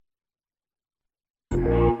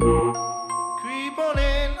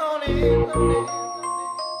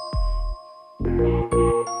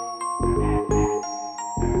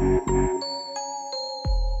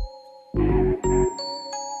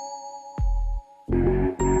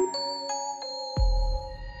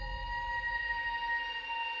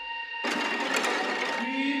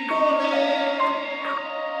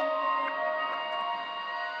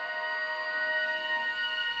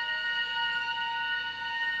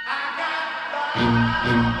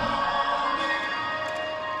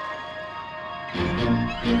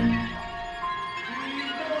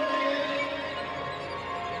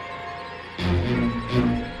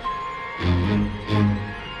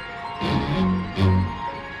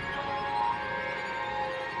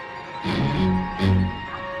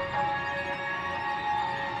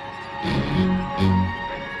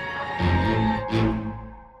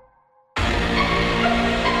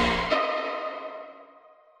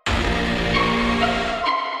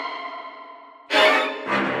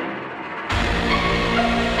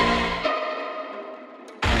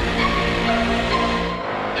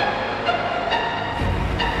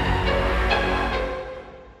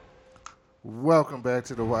Welcome back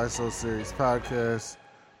to the Why So Serious podcast.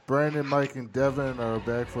 Brandon, Mike, and Devin are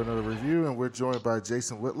back for another review, and we're joined by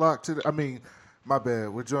Jason Whitlock today. My bad.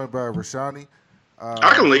 We're joined by Rashani.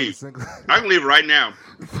 I can leave. I can leave right now.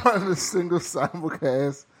 From the single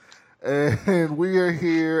simulcast. And we are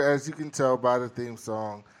here, as you can tell by the theme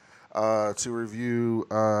song, to review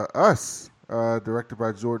Us, directed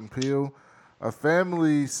by Jordan Peele. A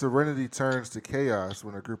family's serenity turns to chaos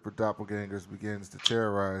when a group of doppelgangers begins to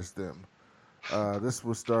terrorize them. This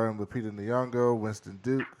was starring Lupita Nyong'o, Winston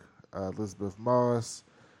Duke, Elizabeth Moss,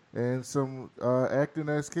 and some acting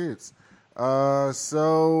as kids.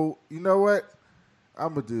 So, you know what?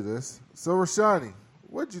 I'm going to do this. So, Rashani,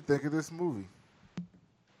 what did you think of this movie?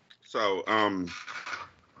 So, I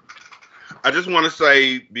just want to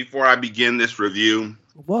say, before I begin this review,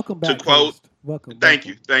 welcome back. To quote, welcome. Thank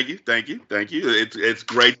you. It's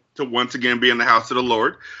great to once again be in the house of the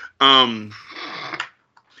Lord.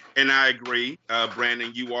 And I agree,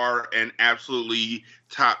 Brandon, you are an absolutely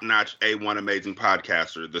top-notch A1 amazing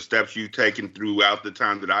podcaster. The steps you've taken throughout the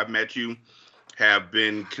time that I've met you have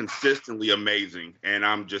been consistently amazing, and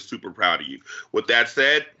I'm just super proud of you. With that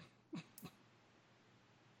said,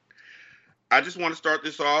 I just want to start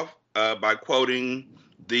this off by quoting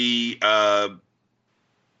the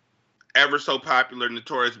ever so popular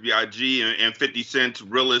Notorious B.I.G. and 50 Cent's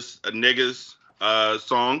Realest Niggas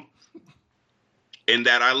song. In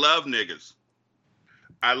that I love niggas.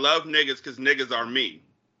 I love niggas because niggas are me.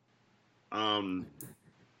 I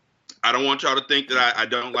don't want y'all to think that I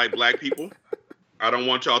don't like black people. I don't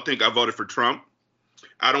want y'all to think I voted for Trump.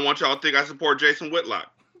 I don't want y'all to think I support Jason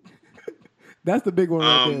Whitlock. That's the big one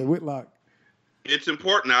right there, Whitlock. It's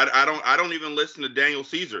important. I don't even listen to Daniel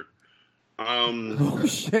Caesar. Oh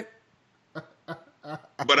shit.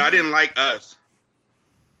 But I didn't like Us.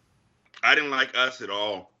 I didn't like Us at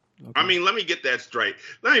all. Okay. I mean, let me get that straight.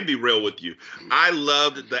 Let me be real with you. I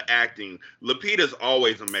loved the acting. Lupita's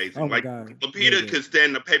always amazing. Oh my God. Lupita could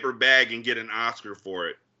stand in a paper bag and get an Oscar for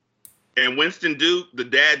it. And Winston Duke, the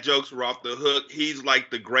dad jokes were off the hook. He's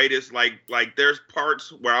like the greatest. Like there's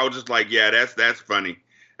parts where I was just like, yeah, that's funny.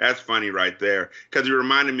 That's funny right there. Because he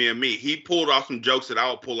reminded me of me. He pulled off some jokes that I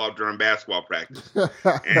would pull off during basketball practice.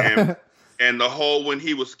 And the whole when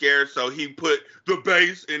he was scared, so he put the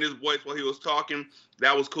bass in his voice while he was talking.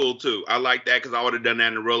 That was cool, too. I like that because I would have done that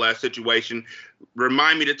in a real-life situation.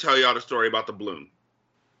 Remind me to tell y'all the story about the balloon.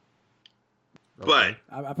 Okay.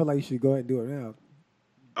 But I feel like you should go ahead and do it now.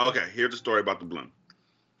 Okay, here's the story about the balloon.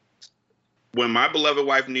 When my beloved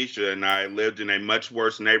wife, Nisha, and I lived in a much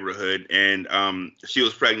worse neighborhood, and she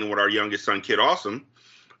was pregnant with our youngest son, Kid Awesome,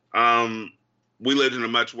 we lived in a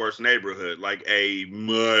much worse neighborhood, like a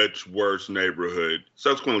much worse neighborhood,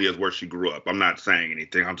 subsequently as where she grew up. I'm not saying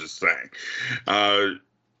anything. I'm just saying.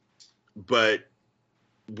 But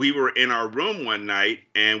we were in our room one night,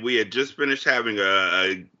 and we had just finished having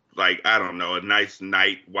a nice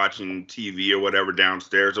night watching TV or whatever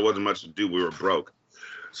downstairs. There wasn't much to do. We were broke.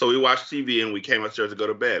 So we watched TV, and we came upstairs to go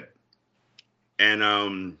to bed.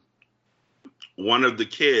 And one of the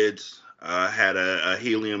kids had a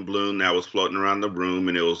helium balloon that was floating around the room,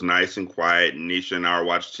 and it was nice and quiet. And Nisha and I were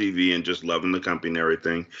watching TV and just loving the company and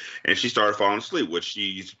everything. And she started falling asleep, which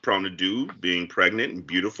she's prone to do, being pregnant and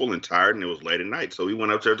beautiful and tired, and it was late at night. So we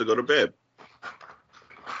went upstairs to go to bed.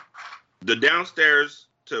 The downstairs,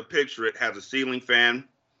 to picture it, has a ceiling fan,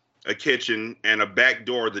 a kitchen, and a back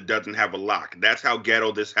door that doesn't have a lock. That's how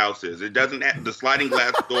ghetto this house is. It doesn't have the sliding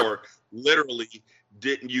glass door literally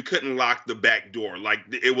you couldn't lock the back door. Like,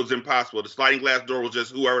 it was impossible. The sliding glass door was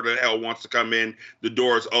just whoever the hell wants to come in. The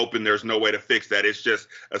door is open. There's no way to fix that. It's just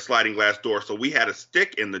a sliding glass door. So we had a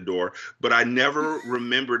stick in the door, but I never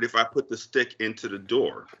remembered if I put the stick into the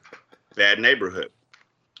door. Bad neighborhood.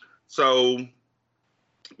 So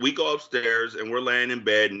we go upstairs and we're laying in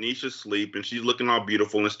bed and Nisha's asleep and she's looking all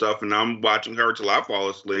beautiful and stuff. And I'm watching her till I fall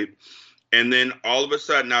asleep. And then all of a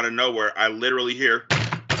sudden, out of nowhere, I literally hear,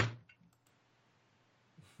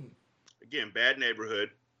 again, bad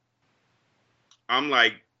neighborhood. I'm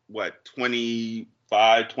like, what,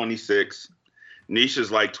 25, 26. Nisha's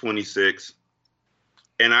like 26.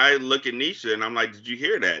 And I look at Nisha and I'm like, did you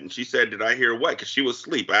hear that? And she said, did I hear what? Because she was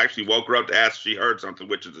asleep. I actually woke her up to ask if she heard something,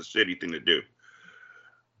 which is a shitty thing to do.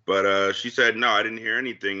 But she said, no, I didn't hear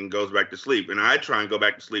anything, and goes back to sleep. And I try and go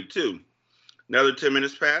back to sleep too. Another 10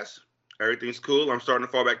 minutes pass. Everything's cool. I'm starting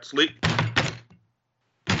to fall back to sleep.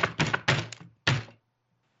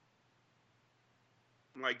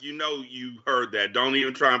 I'm like, you know you heard that. Don't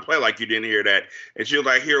even try and play like you didn't hear that. And she was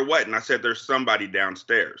like, hear what? And I said, there's somebody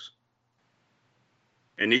downstairs.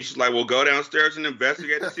 And she's like, well, go downstairs and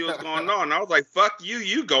investigate to see what's going on. And I was like, fuck you.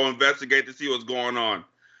 You go investigate to see what's going on.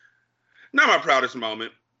 Not my proudest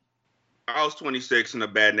moment. I was 26 in a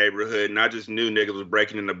bad neighborhood, and I just knew niggas was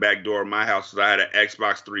breaking in the back door of my house because I had an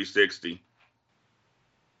Xbox 360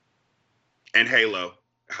 and Halo.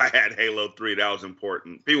 I had Halo 3. That was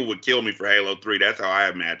important. People would kill me for Halo 3. That's how I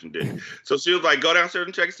imagined it. So she was like, go downstairs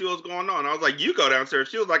and check and see what's going on. I was like, you go downstairs.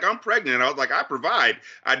 She was like, I'm pregnant. I was like, I provide.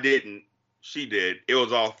 I didn't. She did. It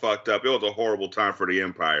was all fucked up. It was a horrible time for the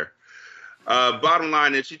Empire. Bottom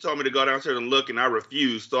line is she told me to go downstairs and look, and I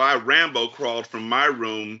refused. So I Rambo crawled from my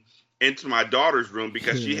room into my daughter's room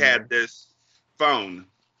because she had this phone.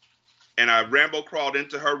 And I Rambo crawled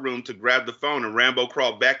into her room to grab the phone, and Rambo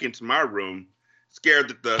crawled back into my room, scared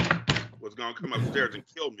that the was going to come upstairs and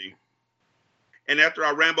kill me. And after I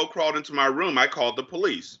Rambo crawled into my room, I called the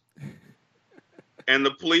police. And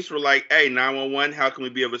the police were like, hey, 911, how can we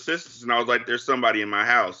be of assistance? And I was like, there's somebody in my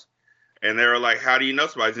house. And they were like, how do you know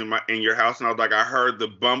somebody's in your house? And I was like, I heard the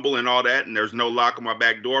bumble and all that, and there's no lock on my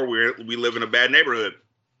back door. We live in a bad neighborhood.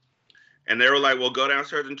 And they were like, well, go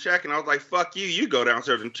downstairs and check. And I was like, fuck you. You go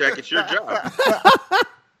downstairs and check. It's your job.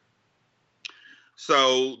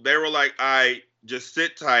 So they were like, all right, just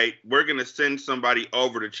sit tight. We're going to send somebody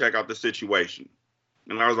over to check out the situation.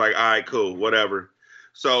 And I was like, all right, cool, whatever.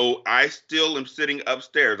 So I still am sitting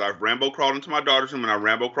upstairs. I've Rambo crawled into my daughter's room, and I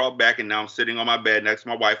Rambo crawled back, and now I'm sitting on my bed next to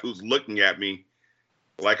my wife, who's looking at me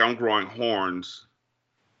like I'm growing horns.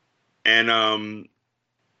 And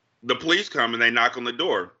the police come, and they knock on the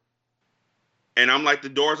door. And I'm like, the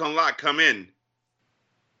door's unlocked. Come in.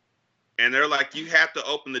 And they're like, you have to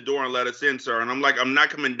open the door and let us in, sir. And I'm like, I'm not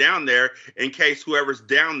coming down there in case whoever's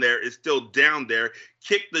down there is still down there.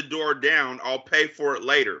 Kick the door down. I'll pay for it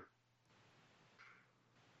later.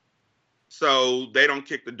 So they don't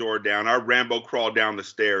kick the door down. I Rambo crawl down the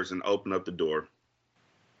stairs and open up the door.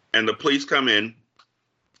 And the police come in.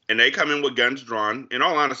 And they come in with guns drawn. In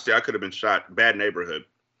all honesty, I could have been shot. Bad neighborhood.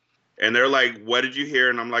 And they're like, what did you hear?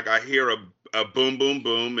 And I'm like, I hear a boom, boom,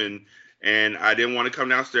 boom. And I didn't want to come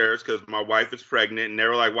downstairs because my wife is pregnant. And they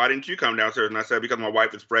were like, why didn't you come downstairs? And I said, because my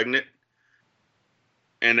wife is pregnant.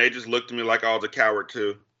 And they just looked at me like I was a coward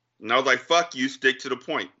too. And I was like, fuck you, stick to the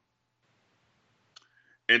point.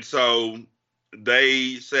 And so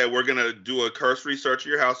they said, we're going to do a cursory search of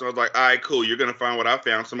your house. And I was like, all right, cool. You're going to find what I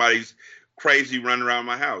found. Somebody's crazy running around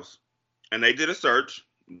my house. And they did a search.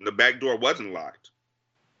 The back door wasn't locked.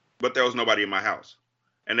 But there was nobody in my house.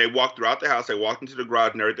 And they walked throughout the house. They walked into the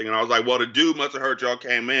garage and everything. And I was like, well, the dude must have heard y'all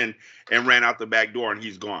came in and ran out the back door, and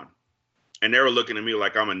he's gone. And they were looking at me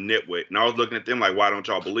like I'm a nitwit. And I was looking at them like, why don't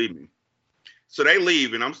y'all believe me? So they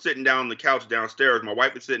leave, and I'm sitting down on the couch downstairs. My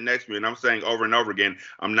wife is sitting next to me, and I'm saying over and over again,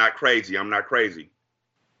 I'm not crazy. I'm not crazy.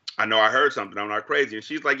 I know I heard something. I'm not crazy. And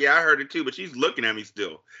she's like, yeah, I heard it too. But she's looking at me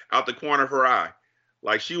still out the corner of her eye.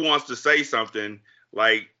 Like she wants to say something,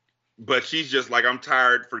 like, but she's just like, I'm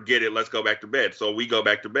tired, forget it, let's go back to bed. So we go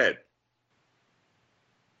back to bed.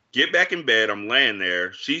 Get back in bed, I'm laying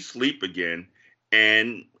there, she's asleep again,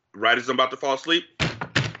 and right as I'm about to fall asleep,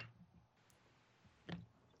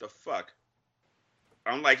 the fuck?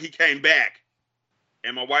 I'm like, he came back.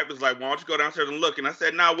 And my wife was like, why don't you go downstairs and look? And I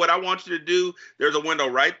said, nah, what I want you to do, there's a window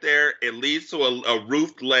right there. It leads to a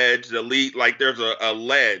roofed ledge that like there's a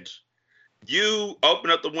ledge. You open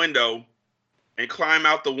up the window and climb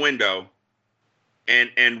out the window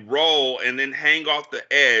and roll and then hang off the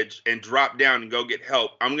edge and drop down and go get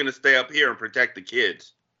help. I'm going to stay up here and protect the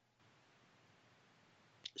kids.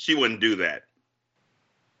 She wouldn't do that.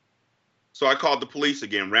 So I called the police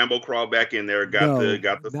again. Rambo crawled back in there, got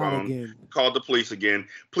the phone, again. Called the police again.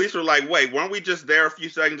 Police were like, "Wait, weren't we just there a few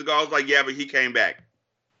seconds ago?" I was like, "Yeah, but he came back."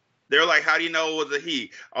 They're like, "How do you know it was a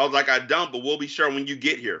he?" I was like, "I don't, but we'll be sure when you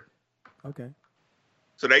get here." Okay.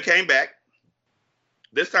 So they came back.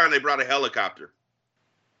 This time they brought a helicopter.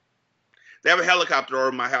 They have a helicopter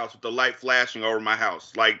over my house with the light flashing over my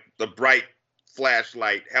house, like the bright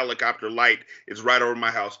flashlight, helicopter light is right over my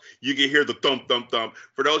house. You can hear the thump, thump, thump.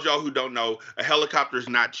 For those of y'all who don't know, a helicopter is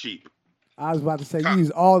not cheap. I was about to say, you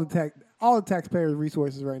use all the taxpayers'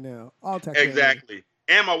 resources right now. All taxpayers. Exactly.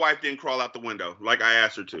 And my wife didn't crawl out the window like I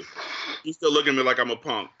asked her to. She's still looking at me like I'm a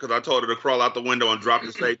punk because I told her to crawl out the window and drop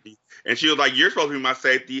the safety. And she was like, "You're supposed to be my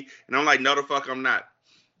safety." And I'm like, "No, the fuck I'm not.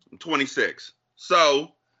 I'm 26.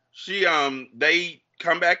 So they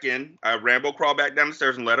come back in. Rambo crawled back down the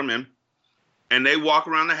stairs and let them in. And they walk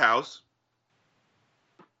around the house.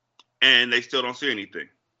 And they still don't see anything.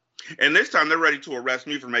 And this time they're ready to arrest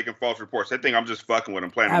me for making false reports. They think I'm just fucking with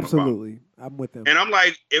them, playing on the phone. Absolutely. I'm with them. And I'm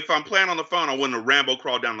like, if I'm playing on the phone, I wouldn't have Rambo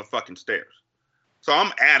crawled down the fucking stairs. So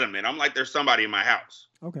I'm adamant. I'm like, there's somebody in my house.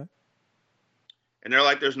 Okay. And they're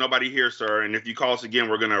like, "There's nobody here, sir. And if you call us again,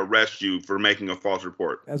 we're going to arrest you for making a false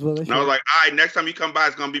report." As well as and I was like, "All right, next time you come by,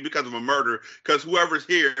 it's going to be because of a murder. Because whoever's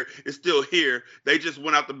here is still here. They just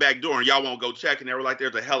went out the back door and y'all won't go check." And they were like,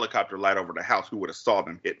 "There's a helicopter light over the house. Who would have saw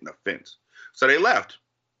them hitting the fence?" So they left.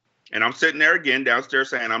 And I'm sitting there again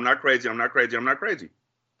downstairs saying, "I'm not crazy. I'm not crazy. I'm not crazy."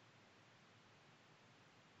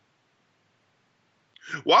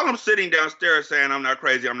 While I'm sitting downstairs saying, "I'm not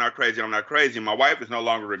crazy. I'm not crazy. I'm not crazy," my wife is no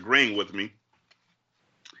longer agreeing with me.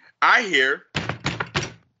 I hear,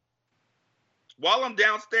 while I'm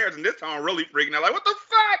downstairs, and this time I'm really freaking out, like, "What the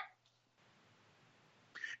fuck?"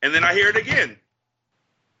 And then I hear it again.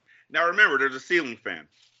 Now remember, there's a ceiling fan.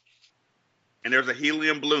 And there's a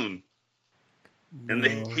helium balloon. No. And the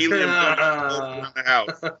helium balloon is around the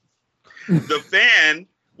house. The fan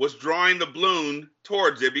was drawing the balloon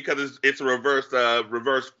towards it because it's a reverse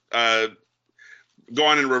going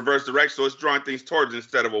in reverse direction, so it's drawing things towards it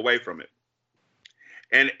instead of away from it.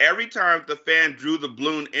 And every time the fan drew the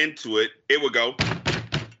balloon into it, it would go.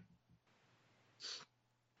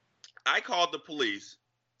 I called the police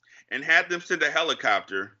and had them send a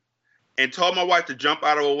helicopter and told my wife to jump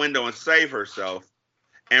out of a window and save herself.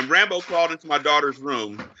 And Rambo crawled into my daughter's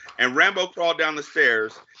room, and Rambo crawled down the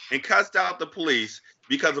stairs and cussed out the police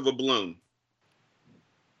because of a balloon.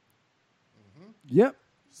 Mm-hmm. Yep.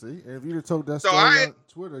 See, and if you'd have told that story on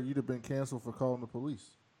Twitter, you'd have been canceled for calling the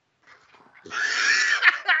police.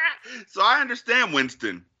 So I understand,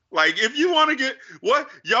 Winston. Like, if you want to get what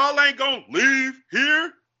y'all ain't gonna leave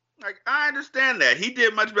here. Like, I understand that. He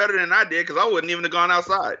did much better than I did because I wouldn't even have gone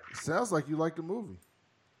outside. Sounds like you like the movie.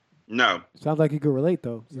 No. Sounds like you could relate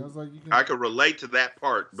though. Sounds like you can. I could relate to that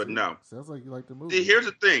part, but no. Sounds like you like the movie. See, here's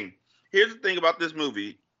the thing. Here's the thing about this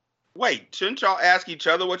movie. Wait, shouldn't y'all ask each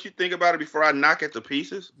other what you think about it before I knock it to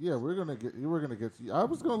pieces? Yeah, we're gonna get. I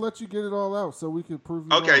was gonna let you get it all out so we could prove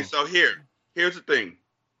you Okay, wrong. so here's the thing.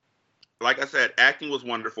 Like I said, acting was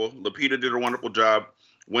wonderful. Lupita did a wonderful job.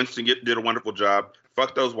 Winston did a wonderful job.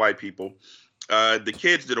 Fuck those white people. The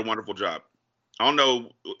kids did a wonderful job. I don't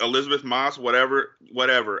know, Elizabeth Moss, whatever.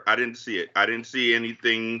 I didn't see it. I didn't see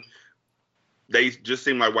anything. They just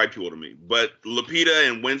seemed like white people to me. But Lupita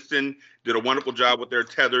and Winston did a wonderful job with their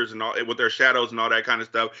tethers and all, with their shadows and all that kind of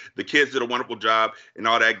stuff. The kids did a wonderful job and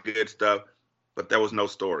all that good stuff. But there was no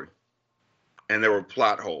story. And there were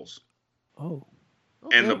plot holes. Oh.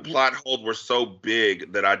 Okay. And the plot holes were so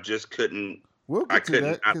big that I just couldn't. We'll get to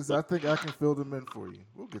that because I think I can fill them in for you.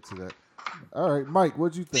 We'll get to that. All right, Mike,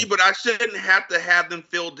 what'd you think? See, but I shouldn't have to have them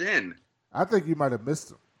filled in. I think you might have missed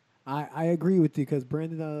them. I agree with you because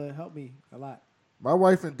Brandon helped me a lot. My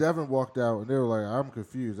wife and Devin walked out and they were like, "I'm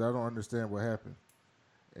confused. I don't understand what happened."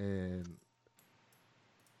 And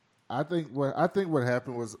I think what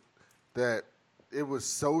happened was that it was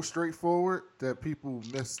so straightforward that people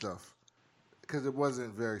missed stuff because it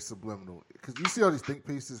wasn't very subliminal. Because you see all these think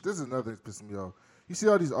pieces. This is another thing pissing me off. You see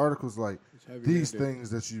all these articles like these things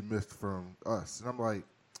that you missed from us, and I'm like,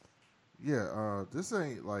 yeah, this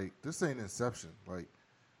ain't Inception. Like,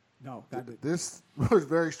 no, this was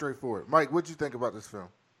very straightforward. Mike, what'd you think about this film?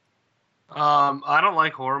 I don't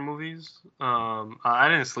like horror movies. I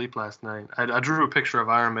didn't sleep last night. I drew a picture of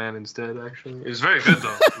Iron Man instead. Actually, it was very good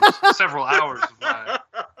though. It was several hours of that.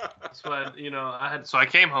 So I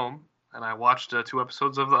came home. And I watched 2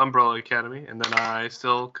 episodes of The Umbrella Academy, and then I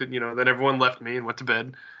still could, then everyone left me and went to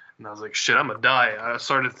bed. And I was like, shit, I'm going to die. I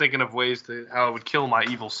started thinking of ways how I would kill my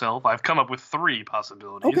evil self. I've come up with 3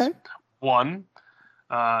 possibilities. Okay. 1,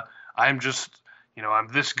 I'm just I'm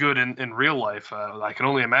this good in real life. I can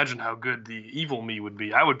only imagine how good the evil me would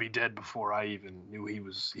be. I would be dead before I even knew he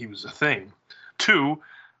was a thing. 2,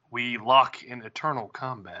 we lock in eternal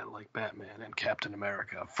combat like Batman and Captain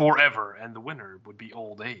America forever, and the winner would be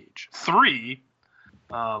old age. 3,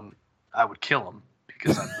 I would kill him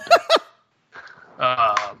because I'm the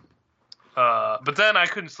best. But then I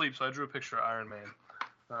couldn't sleep, so I drew a picture of Iron Man.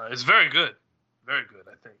 It's very good, I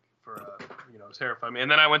think. For terrified me. And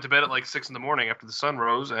then I went to bed at like 6 a.m. after the sun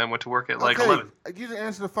rose, and went to work at like 11. You didn't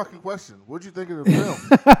answer the fucking question. What'd you think of the film?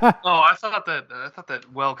 I thought that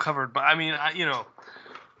well covered. But I mean,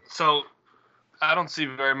 so I don't see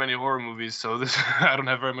very many horror movies, so this I don't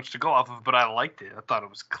have very much to go off of. But I liked it. I thought it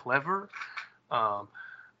was clever. I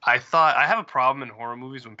have a problem in horror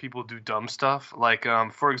movies when people do dumb stuff. Like,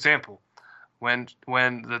 for example, when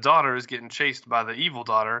the daughter is getting chased by the evil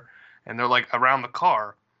daughter, and they're like around the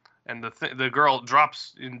car. And the girl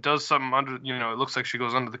drops and does something under, it looks like she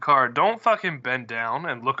goes under the car. Don't fucking bend down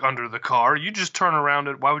and look under the car. You just turn around.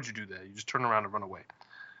 Why would you do that? You just turn around and run away.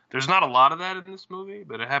 There's not a lot of that in this movie,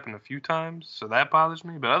 but it happened a few times, so that bothers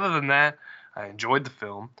me. But other than that, I enjoyed the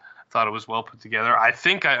film. Thought it was well put together. I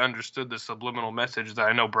think I understood the subliminal message that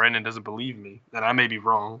I know Brandon doesn't believe me, and I may be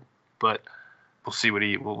wrong, but we'll see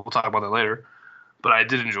we'll talk about that later. But I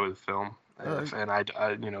did enjoy the film. Right. And I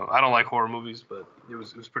don't like horror movies, but it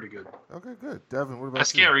was pretty good. Okay, good. Devin, what about you? I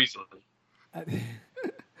scare easily.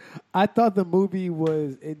 I thought the movie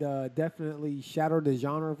definitely shadowed the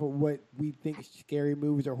genre for what we think scary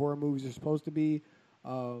movies or horror movies are supposed to be.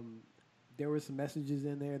 There were some messages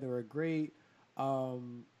in there that were great.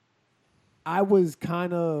 I was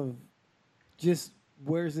kind of just,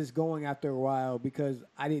 where's this going after a while, because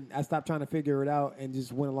I stopped trying to figure it out and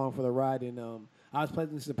just went along for the ride. And I was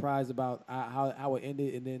pleasantly surprised about how it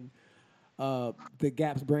ended, and then the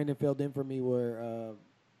gaps Brandon filled in for me were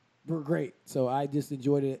great. So I just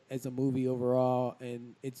enjoyed it as a movie overall,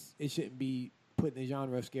 and it shouldn't be put in the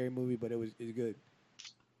genre of scary movie, but it's good.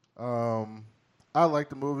 I liked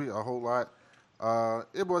the movie a whole lot.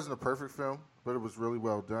 It wasn't a perfect film, but it was really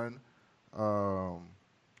well done.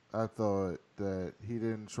 I thought that he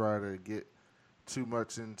didn't try to get too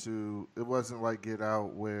much into. It wasn't like Get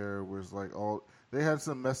Out, where it was like all. They had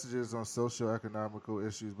some messages on socio-economical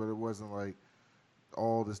issues, but it wasn't like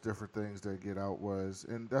all these different things that Get Out was,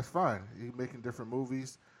 and that's fine. He's making different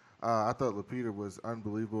movies. I thought Lupita was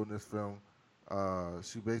unbelievable in this film.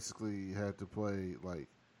 She basically had to play like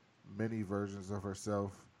many versions of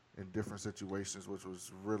herself in different situations, which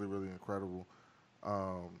was really, really incredible.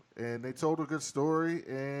 And they told a good story,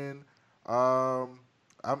 and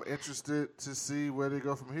I'm interested to see where they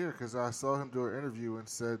go from here, because I saw him do an interview and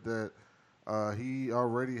said that he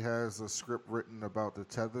already has a script written about the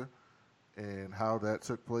tether and how that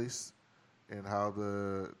took place and how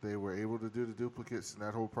they were able to do the duplicates in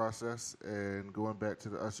that whole process and going back to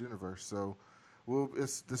the Us universe. So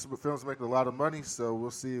this film's making a lot of money, so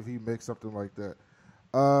we'll see if he makes something like that.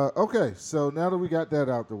 Okay, so now that we got that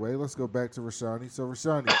out the way, let's go back to Rashani. So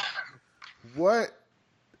Rashani,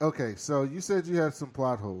 okay, so you said you had some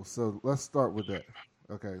plot holes, so let's start with that.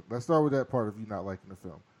 Okay, let's start with that part of you not liking the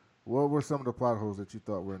film. What were some of the plot holes that you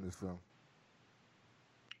thought were in this film?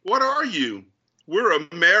 What are you? We're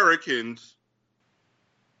Americans.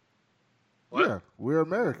 What? Yeah, we're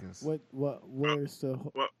Americans. What was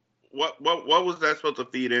that supposed to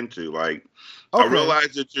feed into? Like, okay. I realize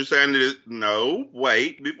that you're saying that. No,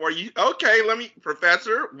 wait. Before you. Okay,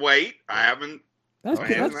 Professor. Wait, I haven't. That's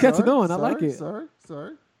catching on. I like it. Sorry.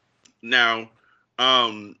 Now,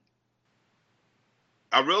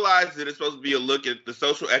 I realize that it's supposed to be a look at the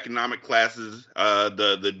social economic classes,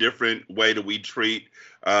 the different way that we treat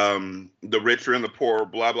the richer and the poor,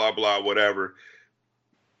 blah, blah, blah, whatever.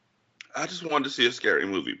 I just wanted to see a scary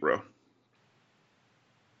movie, bro.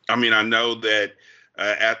 I mean, I know that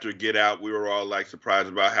after Get Out, we were all like surprised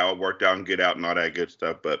about how it worked out in Get Out and all that good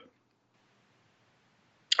stuff, but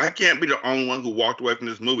I can't be the only one who walked away from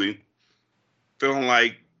this movie feeling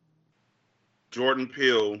like Jordan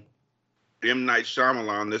Peele, M. Night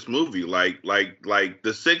Shyamalan, this movie. Like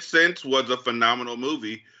The Sixth Sense was a phenomenal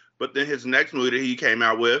movie, but then his next movie that he came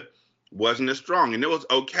out with wasn't as strong. And it was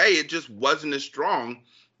okay, it just wasn't as strong.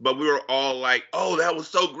 But we were all like, oh, that was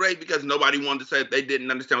so great, because nobody wanted to say they didn't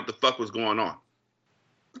understand what the fuck was going on.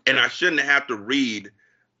 And I shouldn't have to read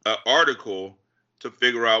an article to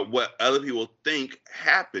figure out what other people think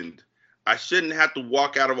happened. I shouldn't have to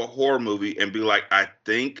walk out of a horror movie and be like, I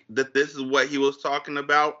think that this is what he was talking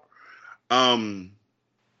about. I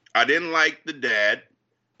didn't like the dad,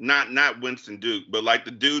 not Winston Duke, but like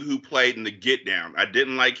the dude who played in the Get Down. I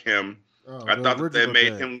didn't like him. I thought that they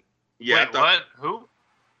made him. Yeah. Wait, what? Who?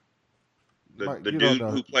 Mike, the you don't dude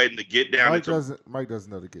know. who played in the Get Down. Mike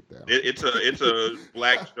doesn't know to get down. It's a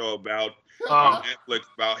black show about Oh. on Netflix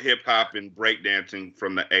about hip hop and breakdancing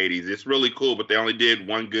from the '80s. It's really cool, but they only did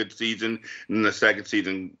one good season, and the second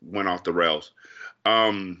season went off the rails.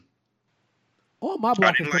 On My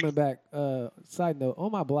Block is didn't like- coming back. Side note,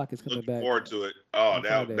 On My Block is coming Looking back. forward to it. Oh, on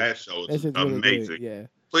Friday. that show That is shit's really amazing. good. Yeah.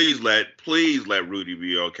 Please let Rudy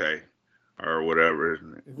be okay, or whatever.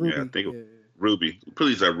 Ruby, yeah, I think yeah. Ruby.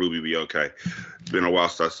 Please let Ruby be okay. It's been a while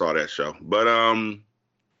since I saw that show. But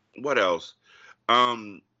what else?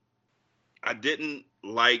 I didn't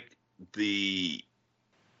like the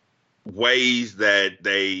ways that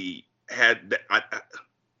they had.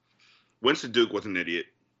 Winston Duke was an idiot.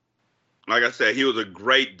 Like I said, he was a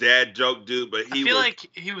great dad joke dude, but I feel like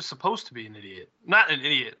he was supposed to be an idiot, not an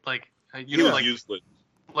idiot. Like he was like useless.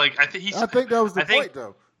 Like I think that was the point,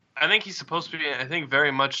 though. I think he's supposed to be. I think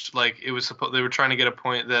very much like it was supposed. They were trying to get a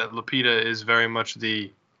point that Lupita is very much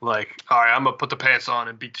the like. All right, I'm gonna put the pants on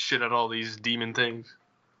and beat the shit out of all these demon things.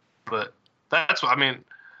 But that's what I mean.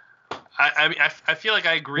 I feel like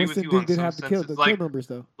I agree Winston with you Duke on did some have to kill senses. the kill numbers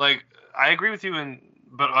though. Like I agree with you in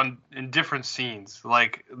different scenes.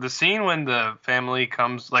 Like the scene when the family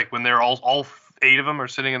comes, like when they're all 8 of them are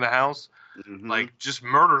sitting in the house. Mhm. Like, just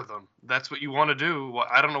murder them. That's what you want to do.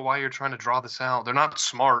 I don't know why you're trying to draw this out. They're not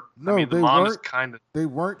smart. No, I mean, the they mom is weren't. kind of. They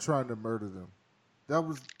weren't trying to murder them. That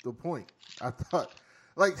was the point. I thought,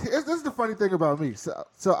 like, this is the funny thing about me.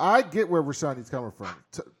 So I get where Rashani's coming from,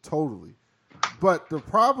 totally. But the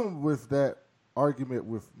problem with that argument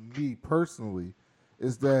with me personally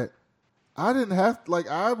is that I didn't have like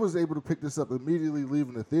I was able to pick this up immediately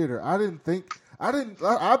leaving the theater. I've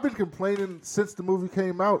been complaining since the movie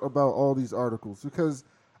came out about all these articles because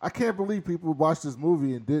I can't believe people watched this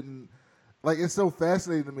movie and didn't like. It's so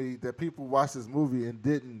fascinating to me that people watched this movie and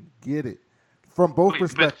didn't get it from both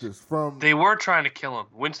perspectives. From They were trying to kill him.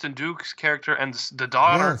 Winston Duke's character and the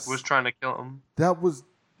daughter Yes. was trying to kill him. that was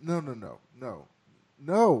no.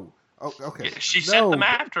 Oh, okay, She sent them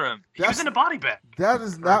after him. He was in a body bag. That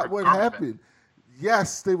is not what Garbage happened.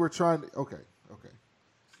 Yes, they were trying to. Okay.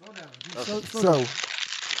 Slow down. Okay. Slow down.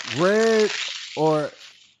 So, Red or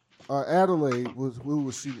Adelaide was who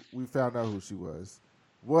was she? We found out who she was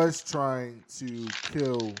trying to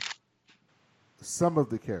kill some of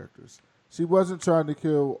the characters. She wasn't trying to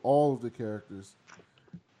kill all of the characters,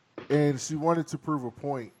 and she wanted to prove a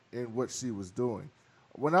point in what she was doing.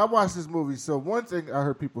 When I watched this movie, so one thing I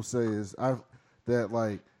heard people say is that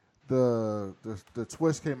like the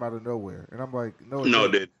twist came out of nowhere, and I'm like, no,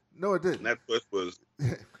 it didn't. No, it didn't. That twist was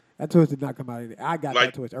That twist did not come out of it. I got like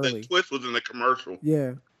that twist the early. twist was in the commercial.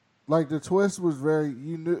 Yeah. Like the twist was very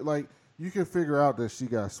you knew like you could figure out that she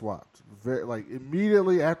got swapped. Very like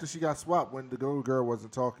immediately after she got swapped when the little girl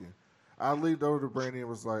wasn't talking. I leaned over to Brandy and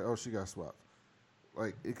was like, "Oh, she got swapped."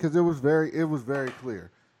 Like because it was very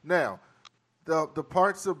clear. Now, the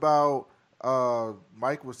parts about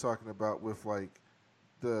Mike was talking about with like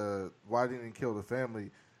the why didn't he kill the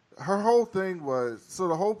family. Her whole thing was so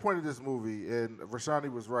the whole point of this movie, and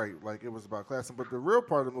Rashani was right. Like it was about class, but the real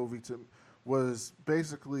part of the movie was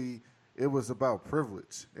basically it was about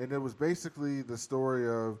privilege, and it was basically the story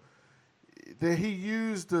of that he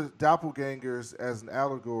used the doppelgangers as an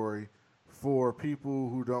allegory for people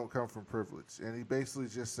who don't come from privilege, and he basically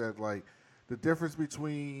just said like the difference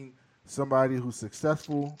between somebody who's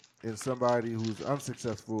successful and somebody who's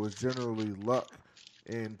unsuccessful is generally luck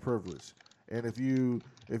and privilege. And if you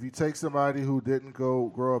take somebody who didn't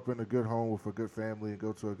grow up in a good home with a good family and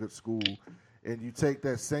go to a good school, and you take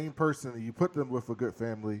that same person and you put them with a good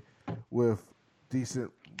family with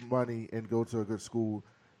decent money and go to a good school,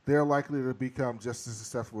 they're likely to become just as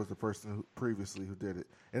successful as the person who did it.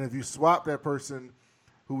 And if you swap that person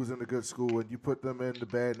who was in a good school and you put them in the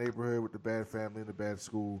bad neighborhood with the bad family and the bad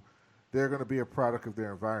school, they're going to be a product of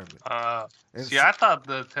their environment. See, I thought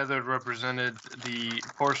the tethered represented the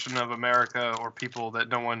portion of America or people that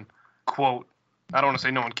no one, quote, I don't want to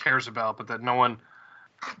say no one cares about, but that no one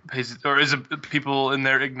pays, or is it people in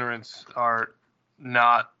their ignorance are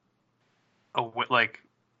not, like,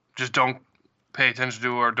 just don't pay attention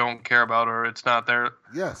to or don't care about or it's not there.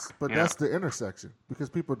 Yes, but that's the intersection because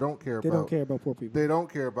people don't care They don't care about poor people. They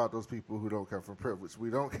don't care about those people who don't come from privilege. We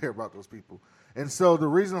don't care about those people. And so the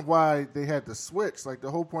reason why they had to switch, like the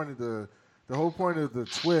whole point of the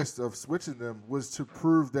twist of switching them was to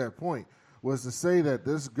prove that point, was to say that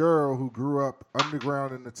this girl who grew up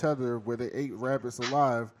underground in the tether where they ate rabbits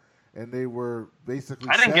alive and they were basically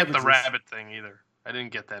I didn't get the savages. rabbit thing either. I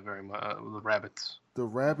didn't get that very much, the rabbits. The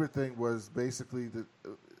rabbit thing was basically the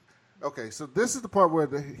okay. So this is the part where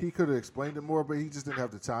he could have explained it more, but he just didn't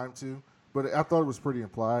have the time to. But I thought it was pretty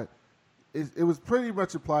implied. it was pretty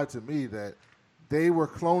much applied to me that they were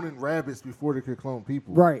cloning rabbits before they could clone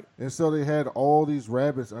people. Right. And so they had all these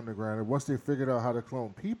rabbits underground. And once they figured out how to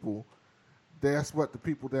clone people, that's what the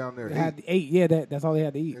people down there They ate. had to eat. Yeah, that's all they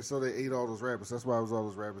had to eat. And so they ate all those rabbits. That's why it was all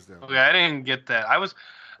those rabbits down there. Okay, I didn't get that. I was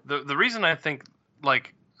the reason I think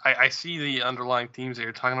like I see the underlying themes that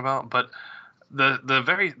you're talking about, but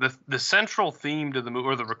the central theme to the movie,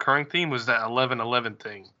 or the recurring theme, was that 11-11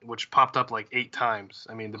 thing, which popped up like 8 times.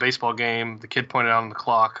 I mean, the baseball game, the kid pointed out on the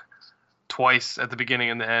clock twice at the beginning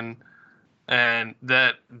and the end, and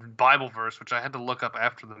that Bible verse, which I had to look up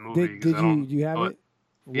after the movie. Did you have it?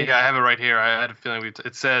 Yeah, I have it right here. I had a feeling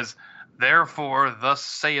it says, "Therefore, thus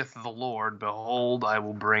saith the Lord, behold, I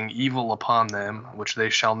will bring evil upon them, which they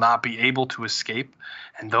shall not be able to escape.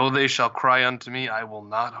 And though they shall cry unto me, I will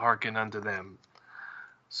not hearken unto them."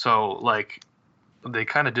 So, like, they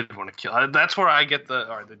kind of did want to kill. That's where I get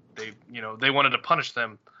they wanted to punish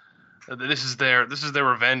them. This is their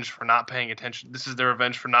revenge for not paying attention. This is their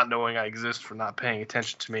revenge for not knowing I exist, for not paying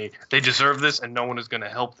attention to me. They deserve this, and no one is going to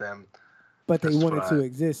help them. But they wanted to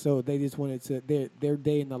exist, so they just wanted to their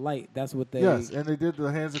day in the light. That's what they. Yes, and they did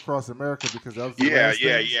the Hands Across America because that was the Yeah, last thing.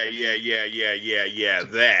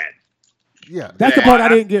 that. Yeah, That's the part I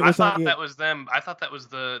didn't get. I thought that was them. I thought that was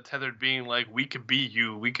the Tethered being like, we could be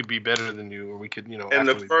you, we could be better than you, or we could, And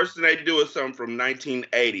the first thing they do is something from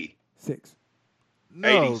 1980, 6.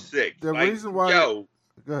 No, 86. the Like, reason why. Yo,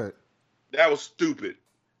 Go ahead. that was stupid.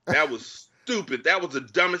 That was stupid. That was the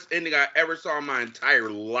dumbest ending I ever saw in my entire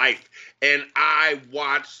life. And I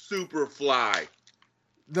watched Superfly.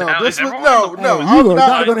 No, Now, this is was everyone- no. You I'm are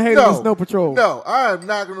not going to hate on no, Snow Patrol. No, I am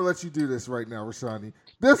not going to let you do this right now, Rashani.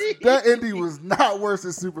 That ending was not worse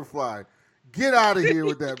than Superfly. Get out of here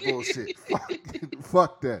with that bullshit.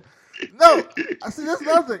 Fuck that. No, I see. That's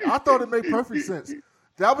another thing. I thought it made perfect sense.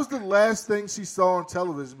 That was the last thing she saw on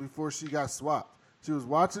television before she got swapped. She was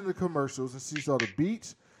watching the commercials and she saw the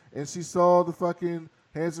beach and she saw the fucking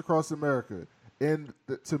Hands Across America. And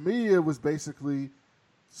to me, it was basically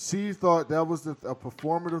she thought that was a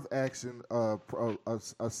performative action,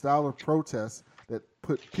 a style of protest that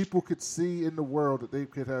people could see in the world that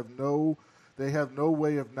they have no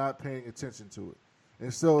way of not paying attention to it.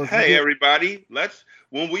 And so, Hey, everybody,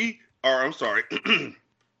 I'm sorry.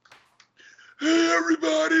 Hey,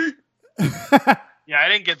 everybody. Yeah, I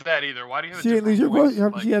didn't get that either. Why do you have She a didn't lose different your voice?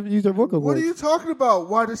 voice. Like, She haven't used her vocal what are voice. you talking about?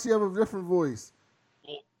 Why does she have a different voice?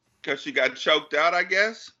 Because she got choked out, I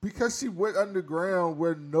guess. Because she went underground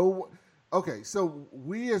where no one. Okay, so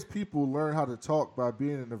we as people learn how to talk by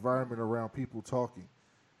being in an environment around people talking.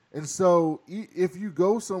 And so if you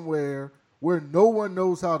go somewhere where no one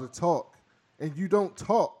knows how to talk and you don't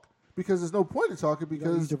talk, because there's no point in talking You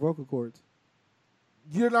gotta use because your vocal cords.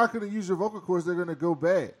 you're not going to use your vocal cords, they're going to go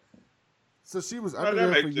bad. So she was under that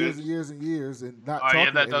there for makes years sense. and years and years and not Oh talking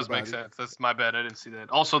yeah, that to does make anybody. sense. That's my bad. I didn't see that.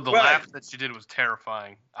 Also, the Right. laugh that she did was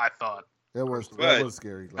terrifying. I thought That was Right.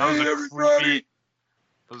 scary. that was Hey, a everybody. creepy.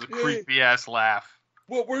 That was a creepy ass laugh.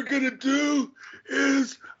 What we're going to do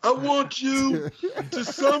is I want you to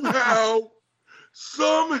somehow,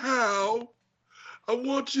 I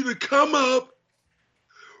want you to come up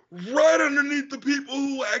right underneath the people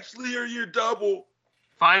who actually are your double.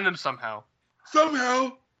 Find them somehow.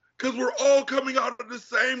 Somehow, because we're all coming out of the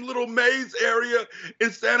same little maze area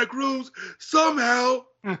in Santa Cruz. Somehow,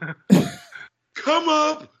 come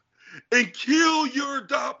up and kill your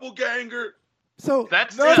doppelganger. So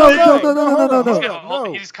That's No, it. no,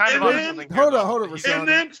 no. He's kind of And on then- something. hold here, on, though. hold on, He's- Rashawn. And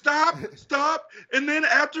then stop. And then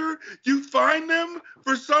after you find them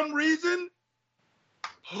for some reason,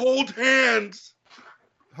 hold hands.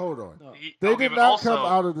 Hold on. No. They okay, did but not also, come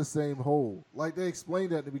out of the same hole. Like they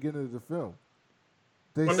explained that at the beginning of the film.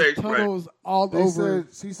 They, What There's they- tunnels all they over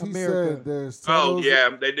said he America. said there's Oh, tunnels yeah,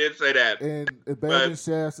 they did say that. and abandoned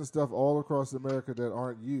shafts and stuff all across America that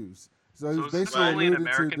aren't used. So So he's is this basically only an alluding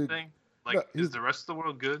to American the thing? Like, No, is he's- the rest of the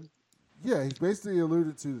world good? yeah. He's basically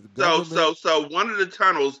alluding to the So government. so one of the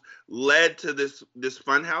tunnels led to this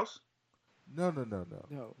fun house. No. No.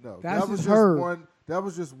 That That's was just just her. one. That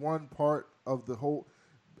was just one part of the whole.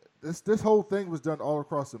 This whole thing was done all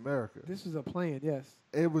across America. This is a plan, yes.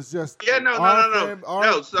 It was just Yeah, no.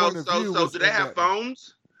 our So point of view so was do they in have that.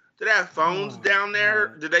 phones? Do they have phones Oh, down there?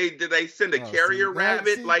 God. Did they send a Oh, carrier see, that-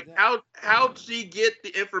 rabbit? see, Like that- how'd she get the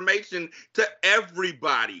information to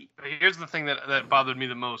everybody? Here's the thing that bothered me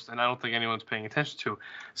the most, and I don't think anyone's paying attention to.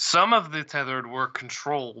 Some of the tethered were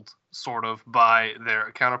controlled, sort of, by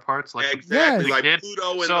their counterparts. Like Exactly, Yes. like Kid.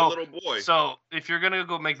 Pluto and So- the little boy. So if you're gonna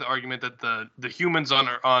go make the argument that the humans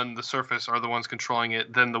on the surface are the ones controlling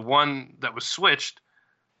it, then the one that was switched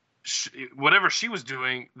whatever she was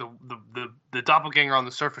doing, the doppelganger on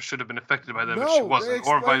the surface should have been affected by that, but No, she wasn't,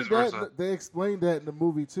 or vice versa. They explained that in the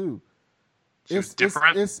movie too. It's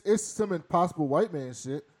different. It's some impossible white man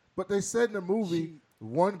shit. But they said in the movie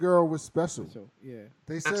one girl was special. Yeah.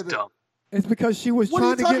 They said That's dumb. It's because she was What are trying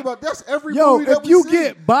you to talking get. about? That's every Yo, movie that if we you see.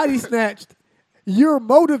 get body snatched, you're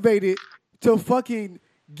motivated to fucking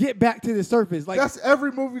get back to the surface. Like, That's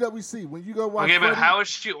every movie that we see. When you go watch Okay, but Freddy- how is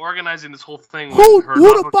she organizing this whole thing? who with her the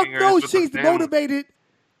fuck doppelganger knows with the she's family? motivated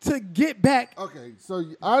to get back? Okay, so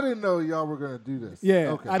I didn't know y'all were gonna do this.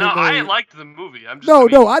 Yeah, Okay. I No, didn't know I you- liked the movie. I'm just No, I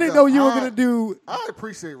mean, no, I didn't No, know you were I- gonna do. I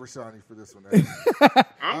appreciate Rashani for this one.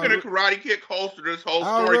 I'm gonna karate kick holster this whole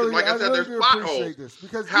I story. 'Cause really, like I said, really there's do plot appreciate holes. this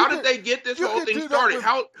because How you did can- they get this you whole can thing do that started? with-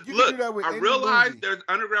 How you can do look? that with I any realized movie. there's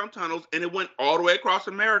underground tunnels, and it went all the way across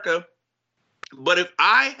America. But if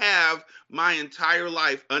I have my entire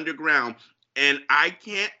life underground and I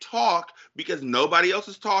can't talk because nobody else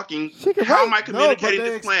is talking, She can how write. am I No, communicating but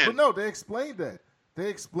this plan? But no, they explained that. They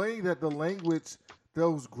explained that the language,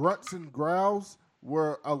 those grunts and growls,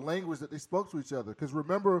 were a language that they spoke to each other. Because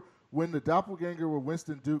remember when the doppelganger with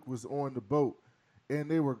Winston Duke was on the boat and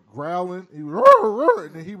they were growling, he was,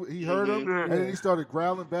 and then he heard him, and then he started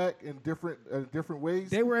growling back in different ways.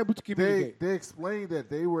 They were able to communicate. They explained that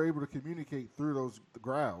they were able to communicate through those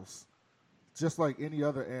growls, just like any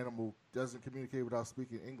other animal doesn't communicate without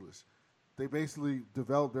speaking English. They basically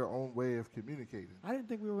developed their own way of communicating. I didn't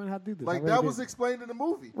think we were gonna have to do this. I Like really that was didn't. explained in the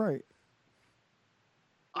movie. right.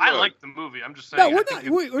 I Look. liked the movie. I'm just saying. No, I we're think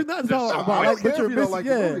not. We're not there's talking some about I like don't points- what care you're if you don't missing. like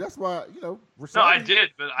the Yeah. movie. That's why Rashani No, I did,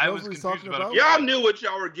 but I knows was what he's confused talking about. about. Y'all knew what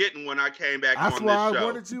y'all were getting when I came back That's on why this I show.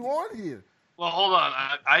 wanted you on here. Well, hold on.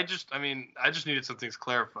 I just needed some things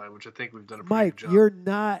clarified, which I think we've done a pretty Mike, good job. you're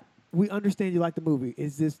not. We understand you like the movie.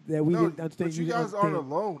 It's just that we No, didn't understand but you didn't guys aren't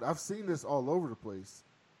understand. alone. I've seen this all over the place,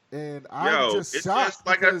 and I'm Yo, just it's shocked. just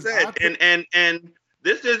like I because said, and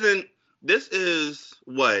this isn't. This is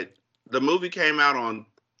what the movie came out on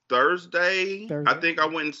Thursday. Thursday. I think I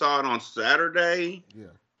went and saw it on Saturday. yeah,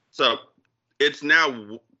 So it's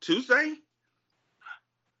now Tuesday.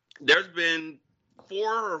 There's been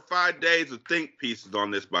 4 or 5 days of think pieces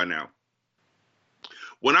on this by now.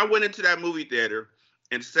 When I went into that movie theater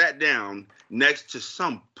and sat down next to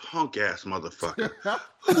some punk ass motherfucker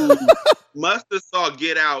who must have saw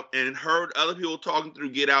Get Out and heard other people talking through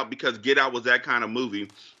Get Out because Get Out was that kind of movie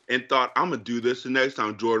and thought, I'm going to do this the next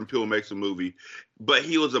time Jordan Peele makes a movie. But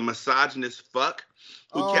he was a misogynist fuck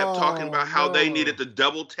who kept talking about how they no. needed to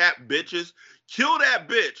double tap bitches. Kill that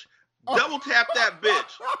bitch. Double tap that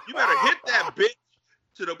bitch. You better hit that bitch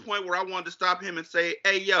to the point where I wanted to stop him and say,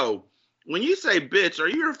 hey, yo, when you say bitch, are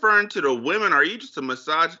you referring to the women? Are you just a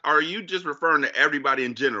massage? Are you just referring to everybody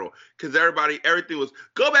in general? Because everything was,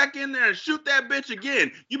 go back in there and shoot that bitch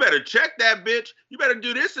again. You better check that bitch. You better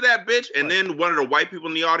do this to that bitch. And then one of the white people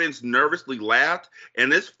in the audience nervously laughed.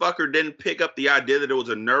 And this fucker didn't pick up the idea that it was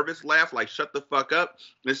a nervous laugh, like shut the fuck up.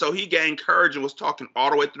 And so he gained courage and was talking all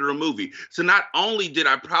the way through the movie. So not only did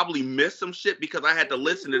I probably miss some shit because I had to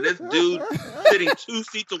listen to this dude sitting 2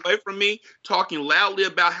 seats away from me talking loudly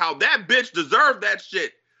about how that bitch deserved that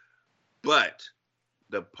shit. But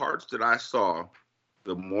the parts that I saw,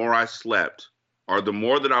 the more I slept, or the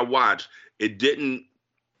more that I watched, it didn't.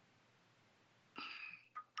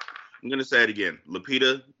 I'm going to say it again.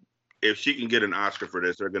 Lupita, if she can get an Oscar for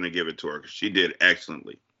this, they're going to give it to her because she did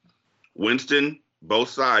excellently. Winston, both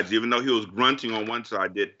sides, even though he was grunting on one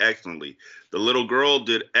side, did excellently. The little girl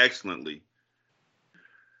did excellently.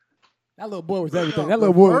 That little boy was everything. No, That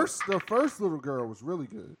little boy. the first little girl was really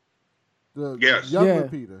good. The Yes. young Yeah.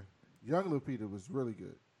 Lupita was really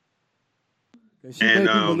good. She And,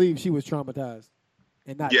 made me believe she was traumatized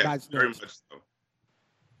and not Yes, very snatched. much so.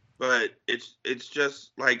 But it's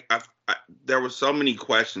just like there were so many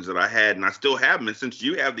questions that I had, and I still have them. And since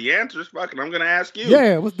you have the answers, fucking, I'm going to ask you.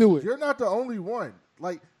 Yeah, let's do it. You're not the only one.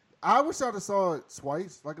 Like, I wish I'd have saw it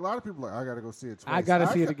twice. Like, a lot of people are like, I got to go see it twice. I gotta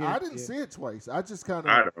see it again. I didn't Yeah. see it twice. I just kind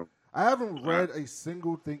I of, don't. I haven't read a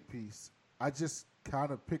single think piece. I just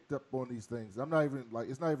kind of picked up on these things. I'm not even, like,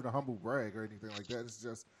 it's not even a humble brag or anything like that. It's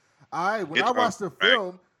just, when It's I watched the humble brag.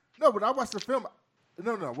 film,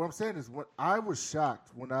 what I'm saying is when I was shocked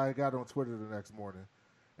when I got on Twitter the next morning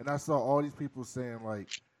and I saw all these people saying like,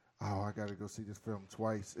 oh, I got to go see this film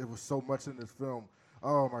twice. It was so much in this film.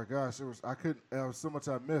 Oh my gosh, there was so much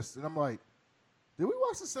I missed. And I'm like, did we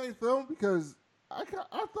watch the same film? Because I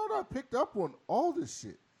thought I picked up on all this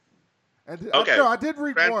shit. And Okay. I did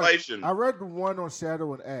read Translation. one. I read the one on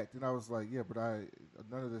Shadow and Act, and I was like, yeah, but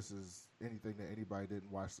none of this is anything that anybody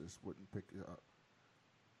didn't watch this wouldn't pick it up.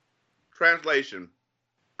 Translation.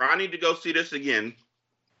 I need to go see this again.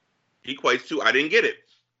 Equates to I didn't get it.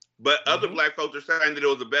 but other black folks are saying that it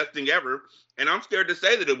was the best thing ever, and I'm scared to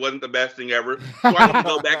say that it wasn't the best thing ever, so I can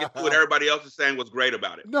go back and see what everybody else is saying was great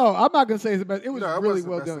about it. No, I'm not gonna say it's the best. It was really wasn't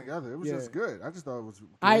well the best done. thing either. It was just good. I just thought it was.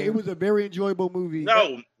 It was a very enjoyable movie.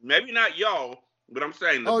 No, maybe not y'all, but I'm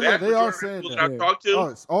saying the yeah, vast they are majority saying of people that. that I've talked to,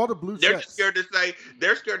 it's all the blue they're checks. just scared to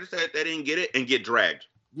say that they didn't get it and get dragged.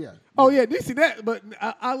 Yeah. Oh yeah, Niecy Nash. But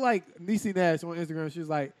I like Niecy Nash on Instagram. She was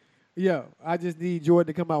like, "Yo, I just need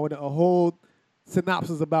Jordan to come out with a whole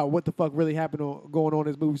synopsis about what the fuck really happened going on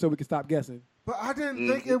in this movie, so we can stop guessing." But I didn't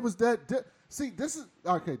think it was that. See, this is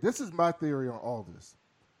okay. This is my theory on all this.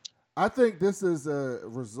 I think this is a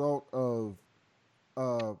result of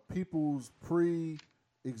people's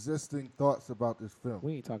pre-existing thoughts about this film.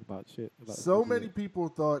 We ain't talking about shit. So many people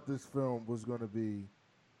thought this film was going to be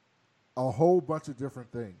a whole bunch of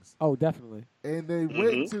different things. Oh, definitely. And they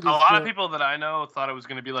went to this a lot of people that I know thought it was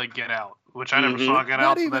going to be like Get Out, which I never saw Get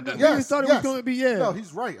Out. Not even. So Yes, thought it was going to be. Yeah. No,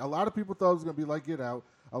 he's right. A lot of people thought it was going to be like Get Out.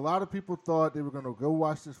 A lot of people thought they were going to go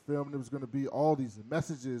watch this film and it was going to be all these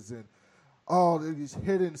messages and all these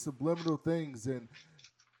hidden subliminal things, and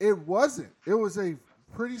it wasn't. It was a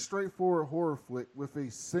pretty straightforward horror flick with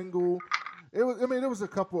a single. It was. I mean, there was a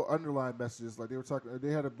couple underlying messages. Like they were talking.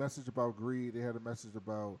 They had a message about greed. They had a message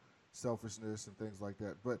about selfishness and things like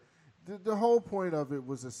that. But the whole point of it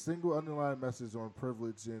was a single underlying message on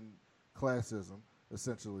privilege and classism,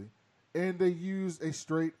 essentially. And they used a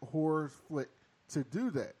straight horror flick to do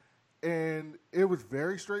that. And it was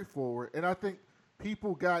very straightforward. And I think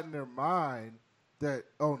people got in their mind that,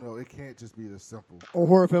 oh, no, it can't just be this simple. Or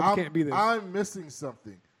horror films can't be this. I'm missing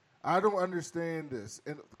something. I don't understand this.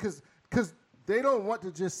 And because they don't want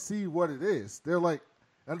to just see what it is. They're like,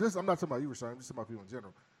 and this, I'm not talking about you, Rashawn. I'm just talking about people in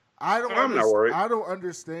general. I don't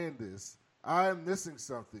understand this. I'm missing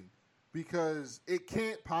something because it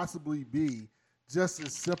can't possibly be just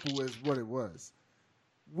as simple as what it was,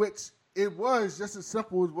 which it was just as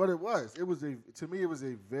simple as what it was. It was to me, it was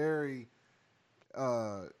a very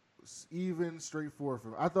even, straightforward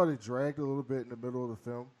film. I thought it dragged a little bit in the middle of the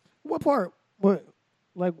film. What part? What?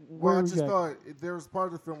 Like, where I was just that? thought there was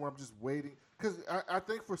part of the film where I'm just waiting because I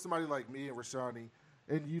think for somebody like me and Rashani,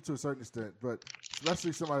 and you to a certain extent, but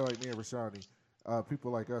especially somebody like me and Rashani,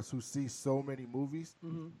 people like us who see so many movies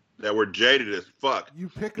that were jaded as fuck. You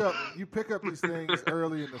pick up these things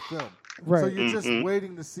early in the film, right? So you're just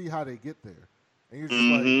waiting to see how they get there, and you're just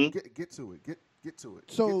like, get to it, get to it.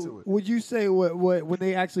 So get to it. Would you say what when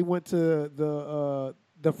they actually went to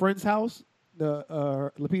the friend's house, the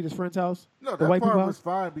Lupita's friend's house? No, the that white part people was house?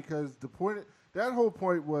 fine because that whole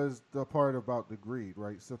point was the part about the greed,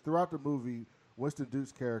 right? So throughout the movie, Winston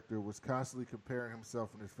Duke's character was constantly comparing himself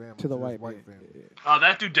and his family to the his white family. Yeah. Oh,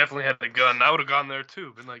 that dude definitely had a gun. I would have gone there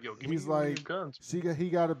too. Been like, yo, give He's me like, guns. he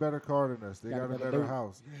got a better car than us. They got a better boat.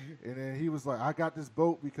 house. And then he was like, I got this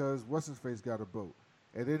boat because What's-His-Face got a boat.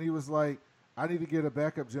 And then he was like, I need to get a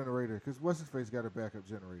backup generator because What's-His-Face got a backup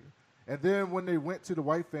generator. And then when they went to the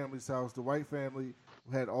white family's house, the white family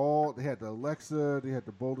they had the Alexa, they had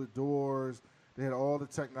the bolted doors, they had all the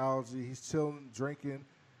technology. He's chilling, drinking.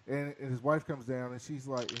 And his wife comes down, and he's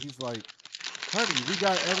like, "Honey, we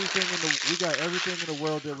got everything in the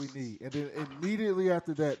world that we need." And then immediately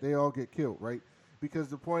after that, they all get killed, right? Because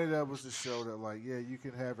the point of that was to show that, like, yeah, you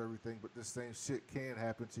can have everything, but the same shit can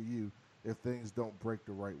happen to you if things don't break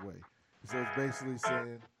the right way. So it's basically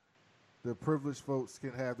saying the privileged folks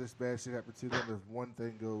can have this bad shit happen to them if one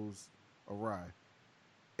thing goes awry.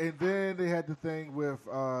 And then they had the thing with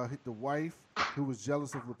the wife who was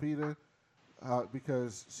jealous of Lupita.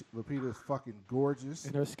 Because Lupita is fucking gorgeous.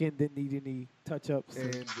 And her skin didn't need any touch-ups.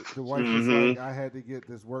 And the wife was like, I had to get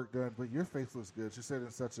this work done, but your face looks good. She said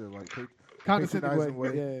in such a condescending patronizing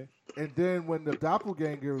way. Yeah. And then when the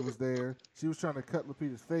doppelganger was there, she was trying to cut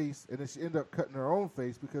Lupita's face, and then she ended up cutting her own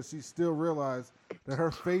face because she still realized that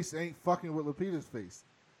her face ain't fucking with Lupita's face.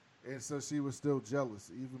 And so she was still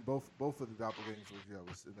jealous. Even both of the doppelgangers were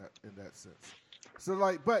jealous in that sense.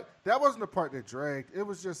 So but that wasn't the part that dragged. It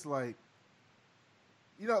was just like,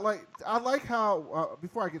 I like how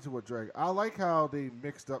before I get to what drag, I like how they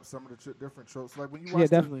mixed up some of the different tropes. Like when you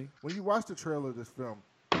watch when you watch the trailer of this film,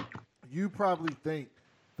 you probably think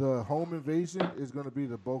the home invasion is going to be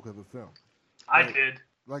the bulk of the film. I did.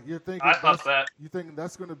 Like you're thinking, I thought that. You thinking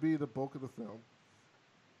that's going to be the bulk of the film,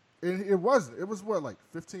 and it wasn't. It was what, like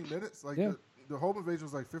 15 minutes. Like the home invasion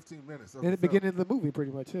was like 15 minutes. In the beginning of the movie,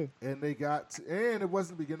 pretty much too. And and it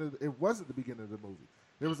wasn't the beginning. It wasn't the beginning of the movie.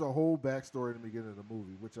 There was a whole backstory in the beginning of the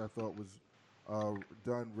movie, which I thought was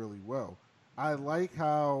done really well. I like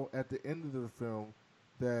how at the end of the film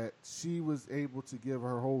that she was able to give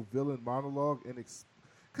her whole villain monologue, and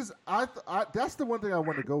because that's the one thing I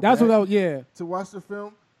want to go back to watch the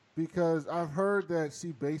film. because I've heard that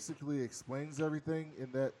she basically explains everything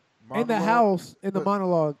in that In monologue. the house, in the But-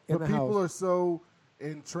 monologue, in But the people house. are so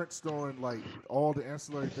entrenched on like all the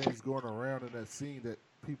ancillary things going around in that scene that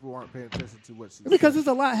people aren't paying attention to what she Because said. there's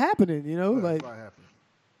a lot happening, you know? There's Like, a lot happening.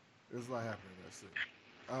 There's a lot happening in that scene.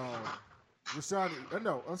 Rashani,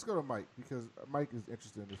 no, let's go to Mike because Mike is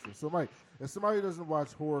interested in this film. So, Mike, if somebody doesn't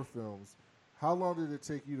watch horror films, how long did it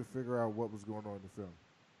take you to figure out what was going on in the film?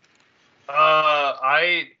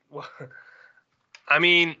 I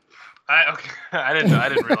mean, I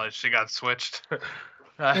didn't realize she got switched.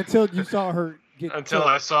 until you saw her get Until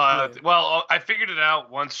killed. I saw Yeah. Well, I figured it out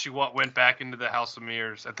once she went back into the House of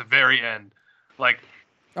Mirrors at the very end. Like,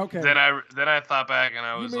 Okay. then I thought back and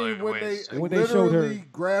I You was mean like, when wait. they When they showed her. literally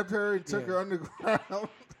grabbed her and took Yeah. her underground?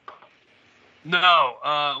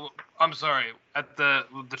 No, I'm sorry. At the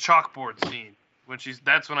chalkboard scene,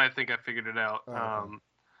 that's when I think I figured it out. Oh, okay.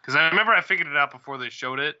 Because I remember I figured it out before they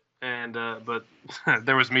showed it, and but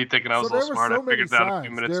there was me thinking I was So a little there smart. were so I many figured it out a few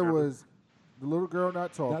signs. minutes There early. was the little girl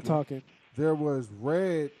not talking. Not talking. There was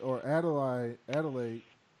Red or Adelaide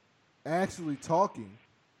actually talking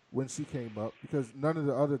when she came up because none of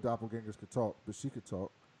the other doppelgangers could talk, but she could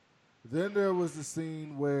talk. Then there was the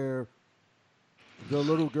scene where the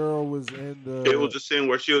little girl was in the. It was a scene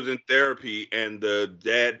where she was in therapy, and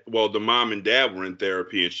the mom and dad were in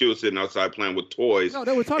therapy, and she was sitting outside playing with toys, No,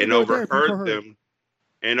 they were talking and about therapy for her.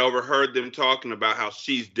 overheard them talking about how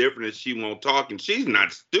she's different and she won't talk, and she's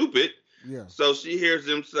not stupid. Yeah. So she hears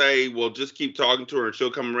them say, "Well, just keep talking to her, and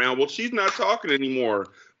she'll come around." Well, she's not talking anymore.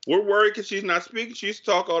 We're worried because she's not speaking. She used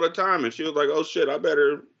to talk all the time, and she was like, "Oh shit, I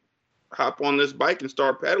better hop on this bike and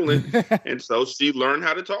start pedaling." And so she learned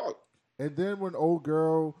how to talk. And then when old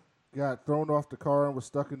girl got thrown off the car and was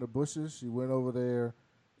stuck in the bushes, she went over there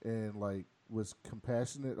and like was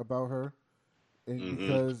compassionate about her. And Mhm.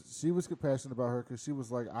 because she was compassionate about her, because she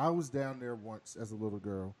was like, I was down there once as a little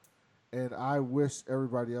girl, and I wish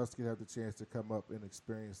everybody else could have the chance to come up and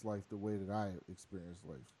experience life the way that I experienced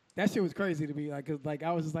life. That shit was crazy to me. Like, 'cause, like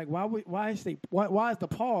I was just like, why is the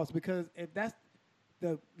pause? Because if that's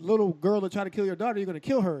the little girl that tried to kill your daughter, you're gonna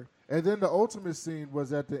kill her. And then the ultimate scene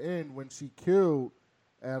was at the end when she killed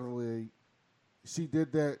Adelaide. She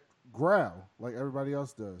did that growl like everybody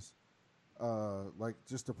else does. Like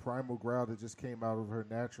just a primal growl that just came out of her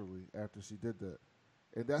naturally after she did that.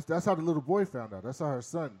 And that's how the little boy found out. That's how her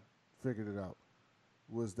son figured it out,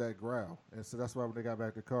 was that growl. And so that's why when they got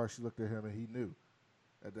back to the car, she looked at him and he knew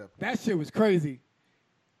at that point. That shit was crazy.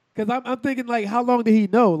 Cause I'm thinking like, how long did he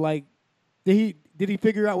know? Like, did he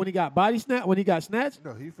figure out when he got snatched?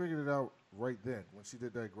 No, he figured it out right then when she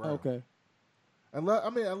did that growl. Okay.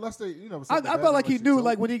 Unless they, I felt like he knew,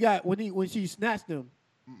 like when she snatched him.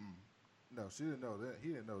 No, she didn't know then. He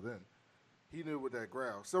didn't know then. He knew with that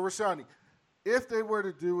growl. So Rashani, if they were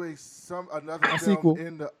to do another film sequel.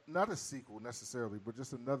 not a sequel necessarily, but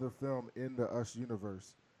just another film in the Us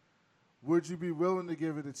universe, would you be willing to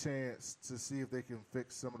give it a chance to see if they can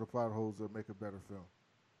fix some of the plot holes or make a better film?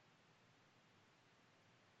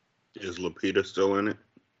 Is Lupita still in it?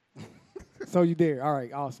 So you did. All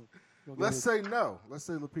right, awesome. Let's say no. Let's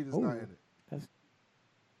say Lupita's not in it.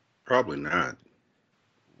 Probably not.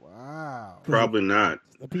 Wow. Probably not.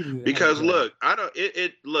 Because look,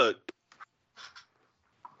 look.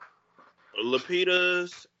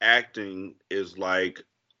 Lupita's acting is like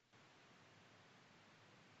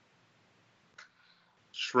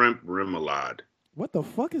shrimp remoulade What the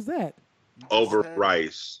fuck is that? over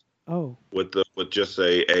rice Oh, with just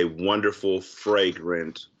a wonderful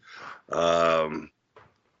fragrant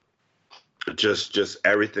just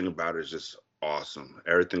everything about it is just awesome.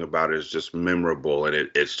 Everything about it is just memorable, and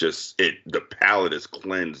the palate is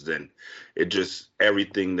cleansed, and it just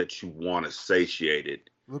everything that you want to satiate it.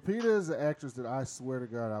 Lupita is an actress that I swear to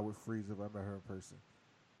God I would freeze if I met her in person.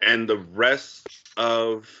 And the rest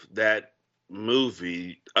of that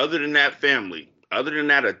movie, other than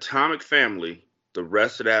that atomic family, the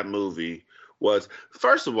rest of that movie was,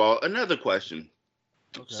 first of all, another question.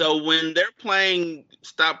 Okay. So when they're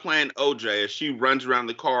stop playing OJ, as she runs around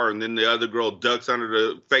the car, and then the other girl ducks under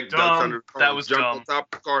the car, That was jump dumb. on top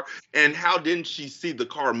of the car. And how didn't she see the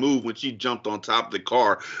car move when she jumped on top of the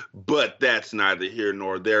car? But that's neither here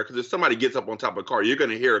nor there, because if somebody gets up on top of a car, you're going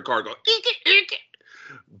to hear a car go, eek, eek.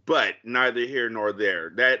 But neither here nor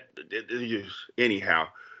there. Anyhow,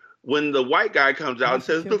 when the white guy comes out and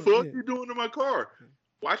says, "The fuck you doing to my car?"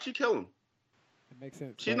 Why'd she kill him? it makes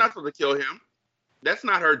sense. She's not supposed to kill him. That's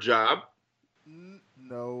not her job.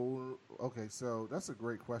 No. Okay, so that's a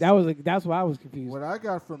great question. That's why I was confused. What I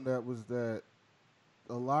got from that was that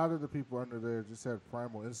a lot of the people under there just had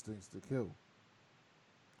primal instincts to kill.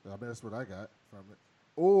 I mean, that's what I got from it.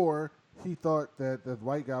 or he thought that the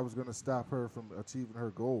white guy was going to stop her from achieving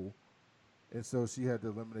her goal, and so she had to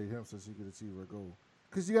eliminate him so she could achieve her goal.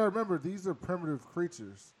 Because you got to remember, these are primitive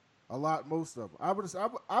creatures. Most of them. I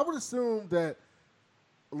would assume that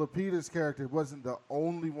Lupita's character wasn't the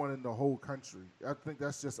only one in the whole country. I think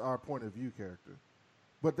that's just our point of view character.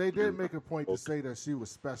 But they did make a point to say that she was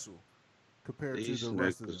special compared to the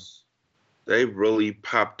rest of them. They really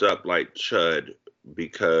popped up like Chud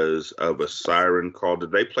because of a siren call.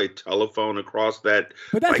 Did they play telephone across that?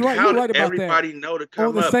 But that's like, right. How You're did right about everybody that. know to come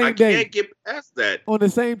On the up? same I day. can't get past that. On the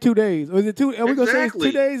same 2 days. Or is it 2? Are we going to say it's 2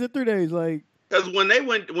 Exactly. days or 3 days? Like, Because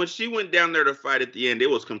when she went down there to fight at the end, it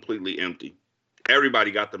was completely empty.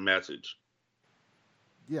 Everybody got the message.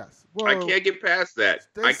 Yes. Well, I can't get past that.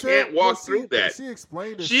 I can't walk through that. She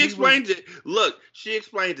explained it. She explains it. Look, she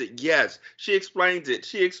explains it. Yes, she explains it.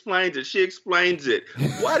 She explains it. She explains it.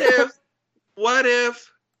 What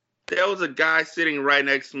if there was a guy sitting right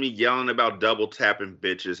next to me yelling about double tapping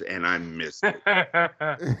bitches and I missed it?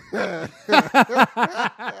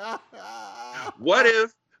 What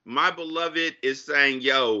if my beloved is saying,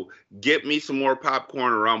 yo, get me some more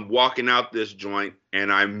popcorn or I'm walking out this joint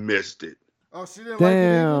and I missed it? Oh, she didn't like it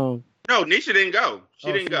either? No, Nisha didn't go.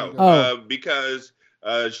 She didn't go. Because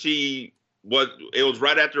it was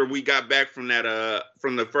right after we got back from that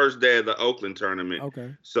from the first day of the Oakland tournament.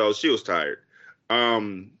 okay. So she was tired.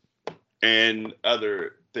 And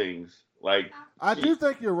other things. Like I do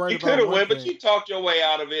think you're right you about could have one went, but thing. you talked your way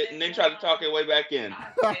out of it and then tried to talk your way back in.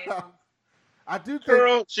 I do think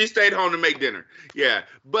Girl, she stayed home to make dinner. Yeah.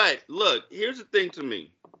 But look, here's the thing to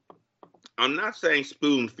me. I'm not saying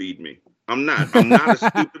spoon feed me. I'm not a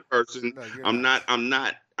stupid person. No, you're I'm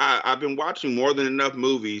not. I've been watching more than enough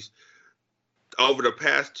movies over the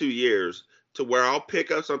past 2 years to where I'll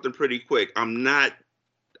pick up something pretty quick. I'm not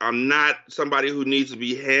somebody who needs to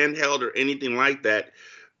be handheld or anything like that.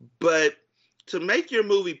 But to make your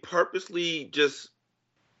movie purposely just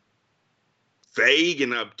vague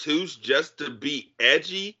and obtuse just to be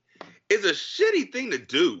edgy is a shitty thing to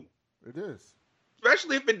do. it is.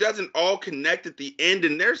 Especially if it doesn't all connect at the end,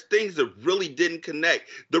 and there's things that really didn't connect.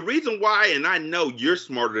 The reason why, and I know you're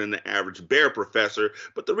smarter than the average bear professor,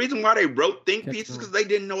 but the reason why they wrote think pieces because they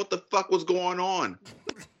didn't know what the fuck was going on.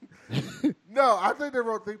 No, I think they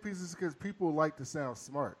wrote think pieces because people like to sound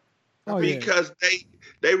smart. Because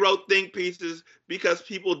they wrote think pieces because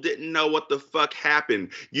people didn't know what the fuck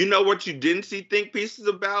happened. You know what you didn't see think pieces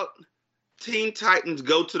about? Teen Titans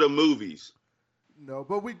Go to the Movies. No,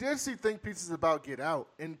 but we did see think pieces about Get Out,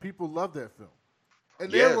 and people loved that film.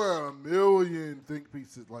 And Yes. there were a million think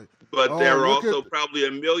pieces like. But oh, there were look also at- probably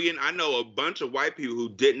a million. I know a bunch of white people who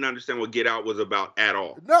didn't understand what Get Out was about at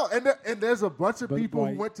all. No, and there's a bunch of But people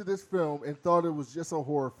why- who went to this film and thought it was just a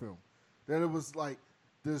horror film. That it was like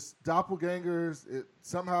this doppelgangers.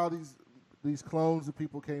 Somehow these clones of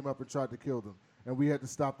people came up and tried to kill them, and we had to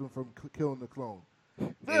stop them from killing the clone.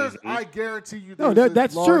 I guarantee you, No, there's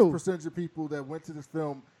that's a large true. percentage of people that went to this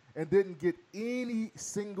film and didn't get any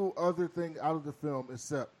single other thing out of the film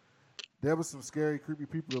except there was some scary, creepy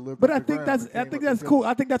people that lived. But I underground think that came up and that's killed cool. them.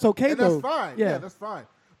 I think that's okay And though. that's fine. Yeah. Yeah, that's fine.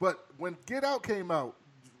 But when Get Out came out,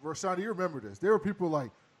 Rashani, you remember this? There were people like,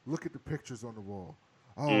 look at the pictures on the wall.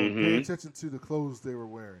 Oh, pay attention to the clothes they were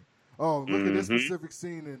wearing. Oh, look at this specific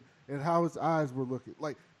scene and how his eyes were looking.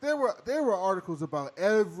 Like there were articles about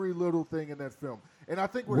every little thing in that film. And I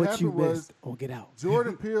think what you happened was missed on Get Out.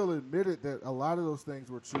 Jordan Peele admitted that a lot of those things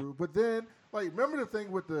were true. But then, like, remember the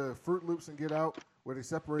thing with the Fruit Loops and Get Out, where they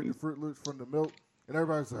separate the Fruit Loops from the milk? And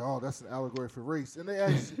everybody's like, oh, that's an allegory for race. And they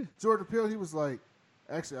asked Jordan Peele, he was like,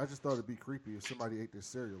 actually, I just thought it'd be creepy if somebody ate this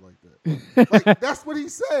cereal like that. Like, that's what he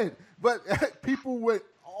said. But people went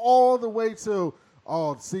all the way to,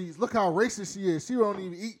 oh, see, look how racist she is. She don't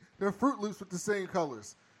even eat their Fruit Loops with the same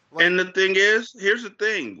colors. Like, And the thing is, here's the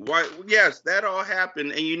thing. Why? Yes, that all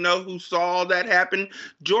happened, and you know who saw all that happen?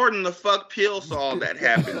 Jordan the fuck Peele saw all that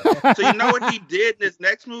happen. So you know what he did in this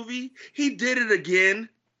next movie? He did it again.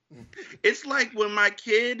 It's like when my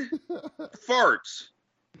kid farts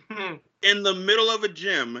in the middle of a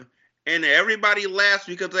gym, and everybody laughs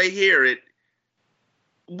because they hear it.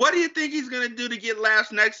 What do you think he's gonna do to get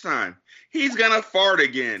laughs next time? He's gonna fart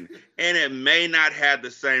again, and it may not have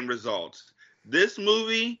the same results. This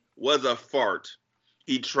movie was a fart.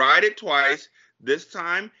 He tried it twice. This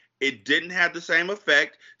time, it didn't have the same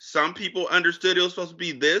effect. Some people understood it was supposed to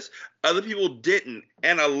be this. Other people didn't.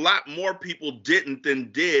 And a lot more people didn't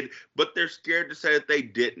than did, but they're scared to say that they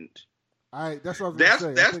didn't. that's what I was going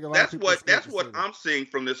to say. I think a lot of people are scared That's to what say that. I'm seeing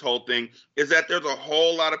from this whole thing is that there's a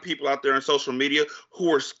whole lot of people out there on social media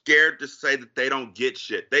who are scared to say that they don't get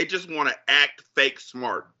shit. They just want to act fake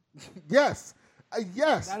smart. Yes.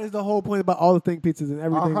 Yes. That is the whole point about all the think pizzas and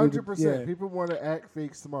everything. 100%. Yeah. People want to act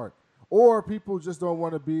fake smart. Or people just don't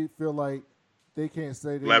want to feel like they can't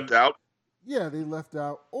say they Left out. Yeah, they left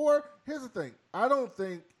out. Or here's the thing. I will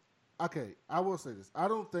say this. I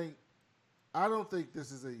don't think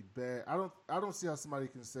this is a bad. I don't see how somebody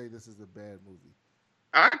can say this is a bad movie.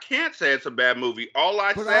 I can't say it's a bad movie. All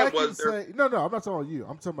I said was no. I'm not talking about you.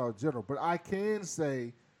 I'm talking about general. But I can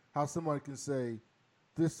say how someone can say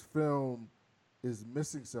this film is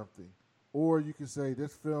missing something, or you can say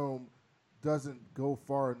this film doesn't go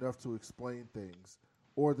far enough to explain things,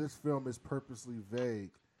 or this film is purposely vague.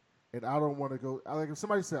 And I don't want to go. Like if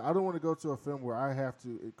somebody said, I don't want to go to a film where I have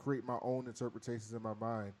to create my own interpretations in my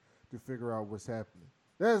mind to figure out what's happening.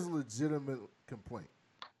 That is a legitimate complaint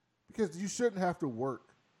because you shouldn't have to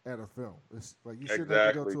work at a film. It's like you shouldn't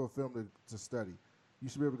have to go to a film to study. You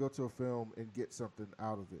should be able to go to a film and get something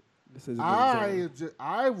out of it. This is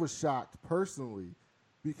I was shocked personally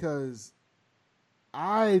because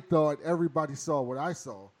I thought everybody saw what I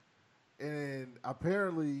saw, and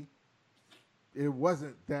apparently it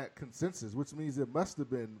wasn't that consensus, which means it must have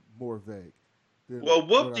been more vague. Well,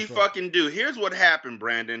 whoop-de-fucking do. Here's what happened,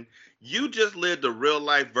 Brandon. You just lived a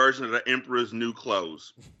real-life version of the Emperor's New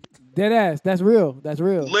Clothes. Dead ass. That's real. That's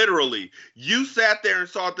real. Literally. You sat there and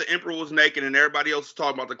saw the Emperor was naked and everybody else was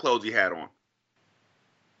talking about the clothes he had on.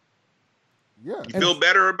 Yeah. You feel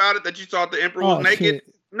better about it that you saw the Emperor was naked?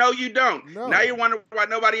 Shit. No, you don't. No. Now you're wondering why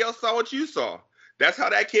nobody else saw what you saw. That's how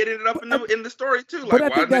that kid ended up in the story too. But Like, I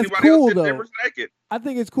why think doesn't that's anybody cool, else see the though. Emperor's naked? I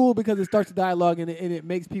think it's cool because it starts a dialogue and it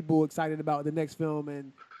makes people excited about the next film.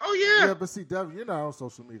 And Oh yeah. Yeah, but see, Devin, you're not on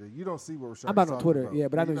social media. You don't see what we're I'm not on Twitter. Yeah,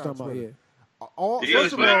 but I know You're what you're not talking on about. Twitter. Yeah.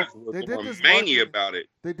 First of all, they did this mania about it.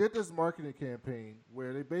 They did this marketing campaign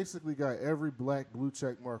where they basically got every black blue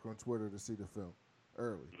check mark on Twitter to see the film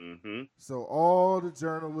early. Mm-hmm. So all the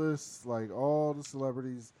journalists, like all the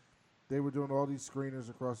celebrities, they were doing all these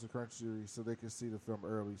screeners across the country so they could see the film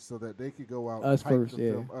early, so that they could go out Us and hype first, the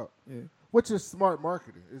yeah. film up. Yeah. Which is smart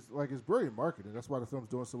marketing. It's brilliant marketing. That's why the film's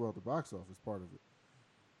doing so well at the box office. Part of it.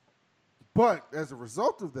 But as a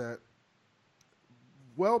result of that,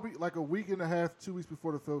 like a week and a half, 2 weeks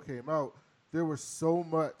before the film came out, there was so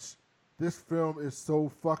much. This film is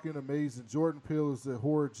so fucking amazing. Jordan Peele is a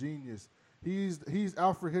horror genius. He's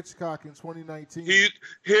Alfred Hitchcock in 2019.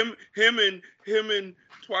 Him and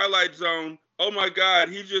Twilight Zone. Oh my God,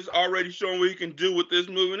 he's just already showing what he can do with this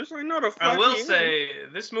movie. And it's like, no, the fuck. I will say,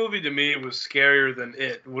 this movie to me was scarier than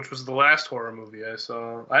It, which was the last horror movie I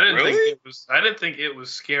saw. I didn't think it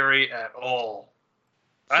was scary at all.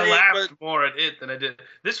 I laughed more at It than I did.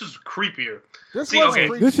 This was creepier. This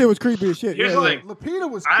shit was creepy as shit. Here's the thing. Lapita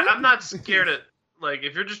was creepy. I'm not scared at, like,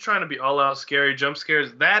 if you're just trying to be all out scary, jump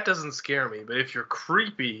scares, that doesn't scare me. But if you're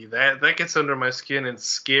creepy, that gets under my skin and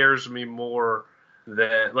scares me more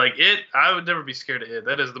than, like, It, I would never be scared of It.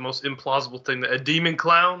 That is the most implausible thing. A demon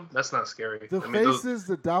clown, that's not scary. The faces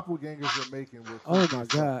the doppelgangers are making with. Oh my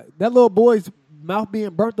God. That little boy's mouth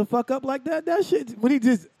being burnt the fuck up like that shit, when he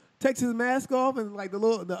just takes his mask off and like the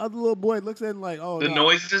other little boy looks at him like, oh, the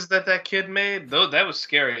noises that kid made, though, that was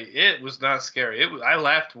scary. It was not scary. I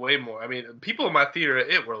laughed way more. I mean, people in my theater at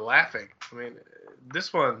It were laughing. I mean,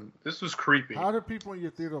 this was creepy. How did people in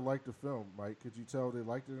your theater like the film, Mike? Could you tell they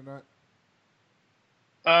liked it or not?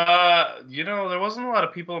 There wasn't a lot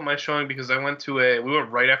of people at my showing because we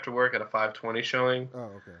went right after work at a 5:20 showing. Oh,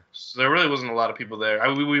 okay. So there really wasn't a lot of people there.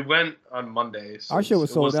 We went on Monday. So our show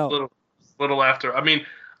was sold out. Little after. I mean,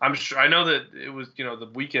 I'm sure. I know that it was, the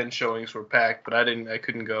weekend showings were packed, but I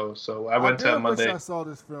couldn't go, so I went to Monday. I saw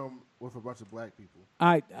this film with a bunch of black people.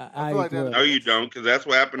 I feel like that. No, you don't, because that's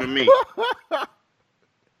what happened to me.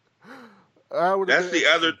 That's the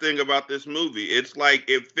other thing about this movie. It's like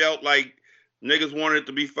it felt like niggas wanted it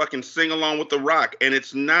to be fucking sing along with The Rock, and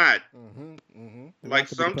it's not. Mm-hmm, mm-hmm. Like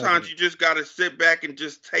sometimes you just got to sit back and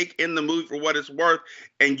just take in the movie for what it's worth,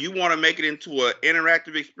 and you want to make it into an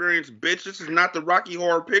interactive experience. Bitch, this is not the Rocky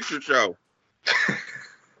Horror Picture Show. I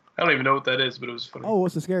don't even know what that is, but it was funny. Oh,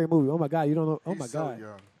 it's a scary movie. Oh my God, you don't know? Oh my He's so God.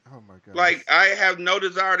 young. Oh my God. Like, I have no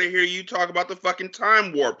desire to hear you talk about the fucking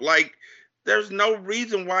time warp. Like, there's no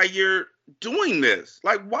reason why you're doing this.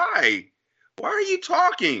 Like, why? Why are you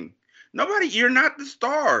talking? You're not the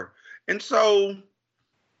star. And so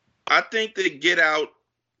I think that Get Out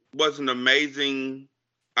was an amazing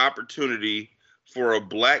opportunity for a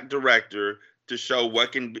black director to show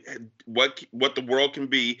what the world can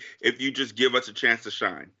be if you just give us a chance to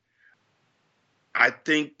shine. I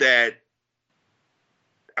think that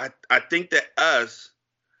Us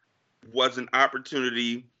was an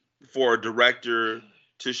opportunity for a director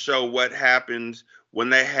to show what happens when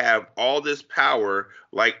they have all this power,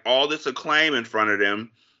 like all this acclaim in front of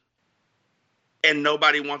them, and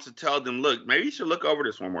nobody wants to tell them, look, maybe you should look over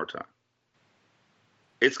this one more time.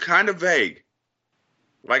 It's kind of vague.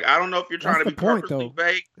 Like, I don't know if you're trying to be purposely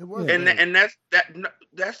vague. It was and vague.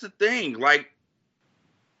 that's the thing. Like,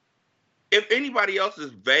 if anybody else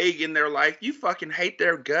is vague in their life, you fucking hate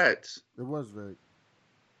their guts. It was vague.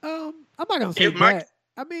 I'm not gonna say that.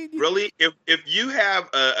 I mean, really, if you have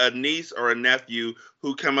a niece or a nephew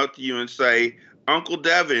who come up to you and say, Uncle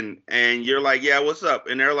Devin, and you're like, yeah, what's up?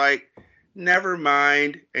 And they're like, never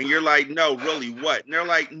mind. And you're like, no, really, what? And they're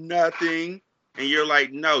like, nothing. And you're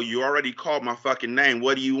like, no, you already called my fucking name.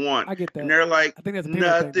 What do you want? I get that. And they're like, I think that's a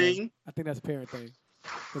nothing. Thing, I think that's a parent thing.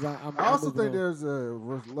 I also think there's a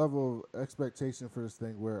level of expectation for this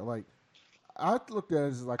thing where, like, I looked at it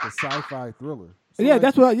as like a sci-fi thriller. So yeah, like,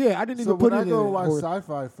 that's what. I didn't even put it in. So when I go watch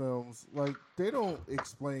sci-fi films, like, they don't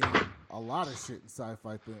explain a lot of shit in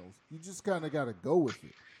sci-fi films. You just kind of got to go with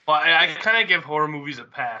it. Well, I kind of give horror movies a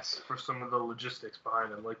pass for some of the logistics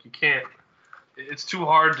behind them. Like, you can't. It's too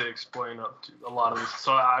hard to explain up to a lot of this.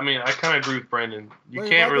 So I mean, I kind of agree with Brandon. You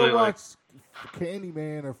can't really watch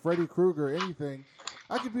Candyman or Freddy Krueger or anything.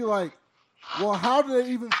 I could be like, well, how do they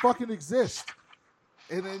even fucking exist?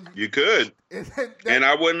 And then you could, and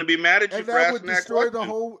I wouldn't be mad at you for asking that question. And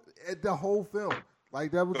that would destroy the whole film.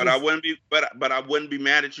 Like that would. But I wouldn't be, but I wouldn't be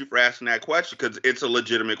mad at you for asking that question because it's a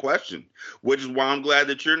legitimate question. Which is why I'm glad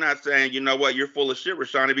that you're not saying, you know what, you're full of shit,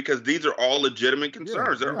 Rashani, because these are all legitimate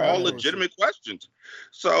concerns. They're all legitimate questions.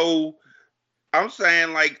 So I'm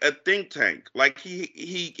saying, like, a think tank, like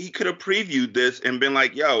he could have previewed this and been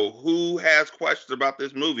like, yo, who has questions about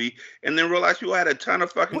this movie? And then realized people had a ton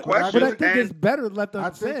of fucking questions. But I think it's better to let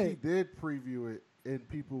them say. I think he did preview it and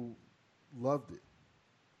people loved it.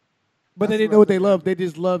 But they didn't know what they loved. They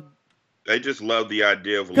just loved. They just love the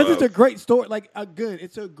idea of love. Because it's a great story. Like, again,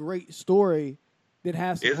 it's a great story that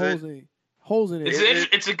has some holes in it.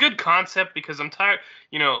 It's a good concept because I'm tired.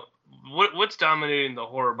 You know, what's dominating the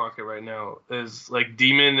horror market right now is like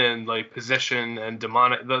demon and like possession and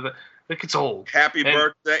demonic. Like, it's old. Happy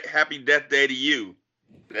death day to you.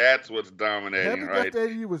 That's what's dominating, right? Happy Death Day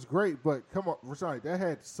to You was great, but come on, Rashani, that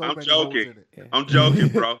had so many holes in it. Yeah. I'm joking,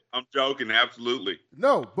 bro. I'm joking, absolutely.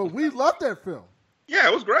 No, but we loved that film. Yeah,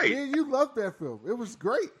 it was great. Yeah, you loved that film. It was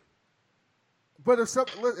great. But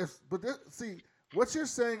see what you're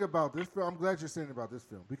saying about this film. I'm glad you're saying about this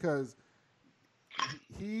film because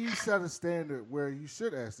he set a standard where you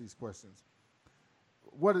should ask these questions.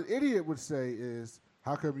 What an idiot would say is,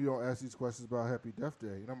 "How come you don't ask these questions about Happy Death Day?"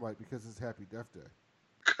 And I'm like, because it's Happy Death Day.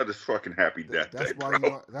 Because it's fucking Happy Death Day,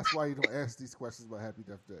 bro. That's why you don't ask these questions about Happy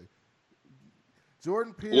Death Day.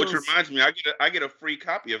 Jordan Peele. Which reminds me, I get a free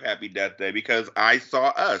copy of Happy Death Day because I saw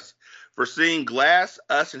Us. For seeing Glass,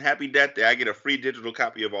 Us, and Happy Death Day, I get a free digital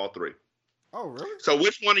copy of all three. Oh, really? So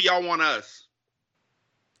which one of y'all want Us?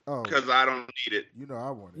 Oh, because I don't need it. You know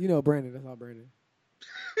I want it. You know Brandon. That's all Brandon.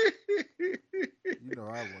 You know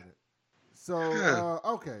I want it. So,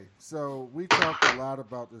 okay. So we talked a lot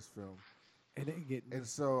about this film. And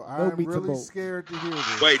so I'm really scared to hear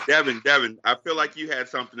this. Wait, Devin, I feel like you had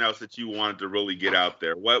something else that you wanted to really get out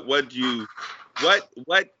there. What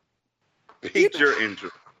piqued your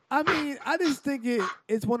interest? I mean, I just think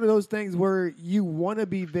it's one of those things where you want to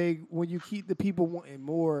be vague when you keep the people wanting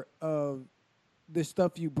more of the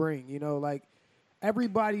stuff you bring. You know, like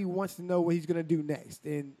everybody wants to know what he's gonna do next,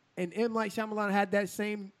 and M. Night Shyamalan had that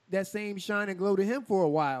same shine and glow to him for a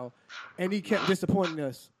while, and he kept disappointing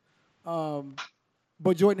us.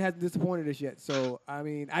 But Jordan hasn't disappointed us yet. So, I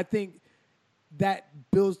mean, I think that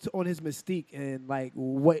builds on his mystique and, like,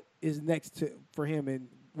 what is next for him. And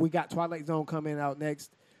we got Twilight Zone coming out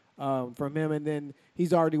next from him, and then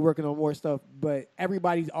he's already working on more stuff. But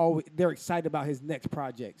they're excited about his next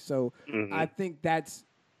project. So, I think it's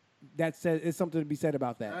something to be said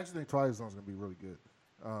about that. I actually think Twilight Zone is going to be really good.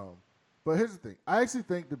 But here's the thing. I actually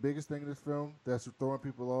think the biggest thing in this film that's throwing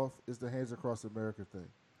people off is the Hands Across America thing.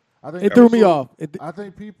 It threw me off. I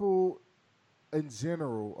think people in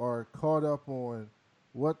general are caught up on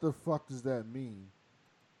what the fuck does that mean?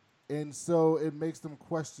 And so it makes them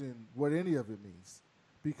question what any of it means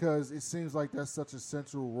because it seems like that's such a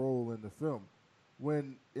central role in the film.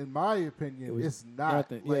 When, in my opinion, it's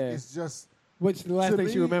not. Nothing, It's just... Which the last thing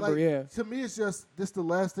she remember, To me, it's just the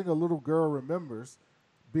last thing a little girl remembers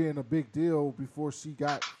being a big deal before she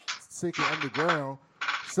got sick and underground.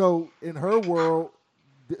 So in her world...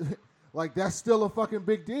 like, that's still a fucking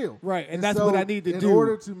big deal. Right, and that's what I need to do. In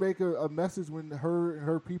order to make a message when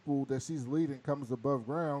her people that she's leading comes above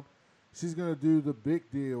ground, she's going to do the big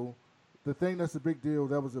deal. The thing that's a big deal,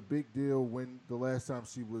 that was a big deal when the last time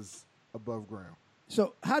she was above ground.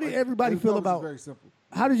 So how did Like, everybody his feel purpose is about? very simple.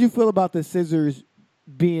 How did you feel about the scissors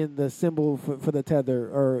being the symbol for the tether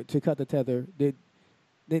or to cut the tether?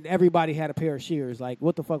 Then everybody had a pair of shears. Like,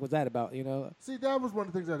 what the fuck was that about? You know? See, that was one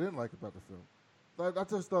of the things I didn't like about the film. Like, I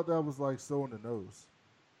just thought that was like so in the nose.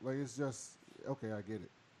 Like, it's just okay. I get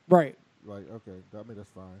it. Right. Like, okay, I mean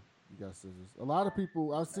that's fine. You got scissors. A lot of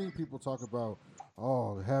people, I've seen people talk about,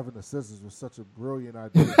 oh, having the scissors was such a brilliant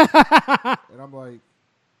idea, and I'm like,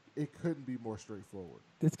 it couldn't be more straightforward.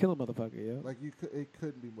 Let's kill a motherfucker, yeah. Like it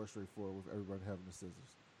couldn't be more straightforward with everybody having the scissors.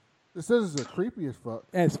 The scissors are creepy as fuck,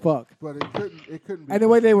 As fuck. but it couldn't be. And the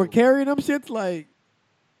way they were carrying them shits, like,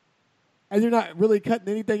 and you're not really cutting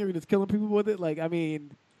anything, you're just killing people with it. Like, I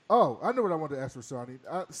mean, Oh, I know what I wanted to ask Rashani.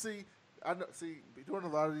 I know. See, doing a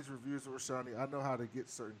lot of these reviews with Rashani, I know how to get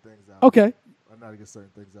certain things out. okay, I know how to get certain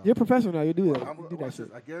things out. you're a professional now. You do that. I'm You gonna do that watch shit.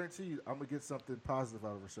 this. I guarantee you, I'm gonna get something positive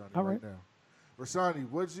out of Rashani All right right. now. Rashani,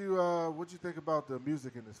 what'd you think about the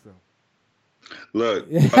music in this film? Look,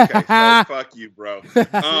 okay, so fuck you, bro.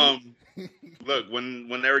 Look, when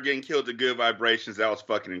they were getting killed to Good Vibrations, that was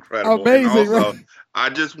fucking incredible. Amazing, and also, right? I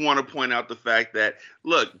just want to point out the fact that,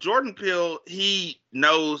 look, Jordan Peele, he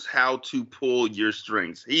knows how to pull your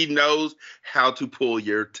strings. He knows how to pull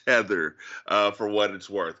your tether, for what it's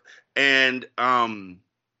worth. And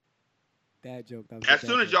Dad joke. That was as a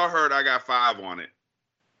soon dad as joke. y'all heard I Got Five on it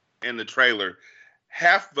in the trailer,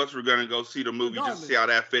 half of us were gonna go see the movie just to see how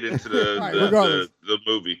that fit into Right, regardless. the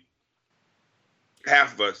movie.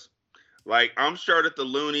 Half of us. Like, I'm sure that the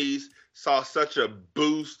Loonies saw such a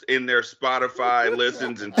boost in their Spotify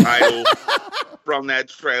listens and title from that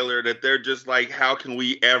trailer that they're just like, how can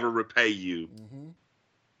we ever repay you,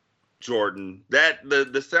 Jordan? That the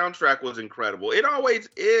soundtrack was incredible. It always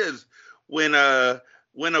is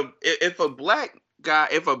if a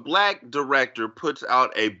black director puts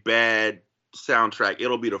out a bad soundtrack,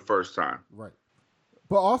 it'll be the first time. Right.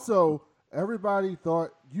 But also,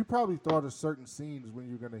 you probably thought of certain scenes when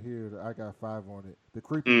you're going to hear the I Got Five on it, the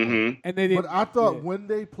creepy one. And they didn't. But I thought yeah. when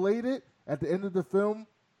they played it at the end of the film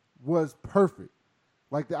was perfect.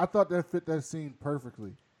 Like, I thought that fit that scene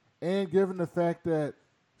perfectly. And given the fact that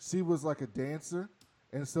she was like a dancer,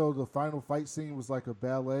 and so the final fight scene was like a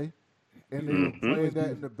ballet, and they were playing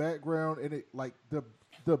that in the background, and it like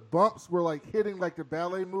the bumps were like hitting like the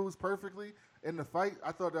ballet moves perfectly in the fight.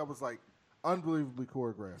 I thought that was like unbelievably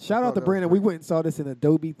choreographed. Shout I out thought to that Brandon. was We great. went and saw this in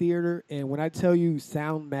Adobe Theater, and when I tell you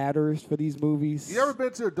sound matters for these movies, You ever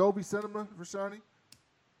been to Adobe Cinema, Rashani?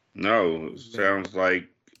 No, it sounds like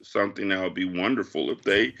something that would be wonderful if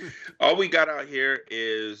they. All we got out here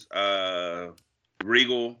is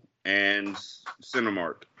Regal and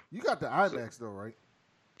Cinemark. You got the IMAX though, right?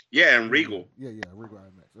 Yeah, and Regal. Yeah, Regal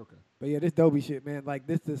IMAX. Okay. but yeah, this Dolby shit, man. Like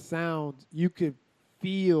the sound, you could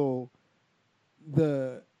feel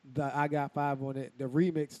the I Got Five on it, the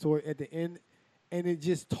remix toward at the end, and it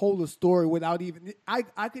just told a story without even. I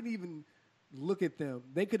could even look at them.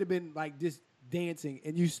 They could have been like just dancing,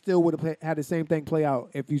 and you still would have had the same thing play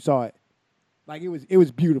out if you saw it. Like it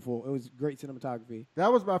was beautiful. It was great cinematography.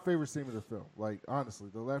 That was my favorite scene of the film. Like, honestly,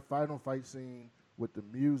 that final fight scene with the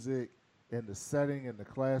music and the setting in the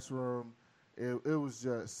classroom, it was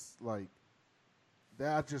just like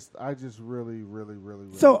that. I just really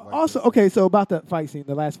So liked also, that scene. okay, so about the fight scene,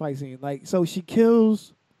 the last fight scene, like so she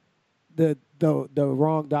kills the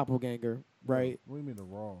wrong doppelganger, right? What do you mean the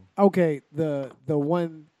wrong? Okay, the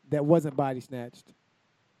one that wasn't body snatched.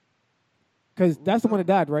 Because that's the one that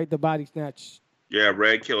died, right? The body snatch. Yeah,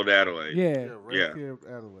 Red killed Adelaide. Yeah. Red Kid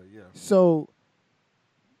Adelaide, yeah. So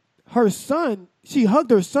her son, she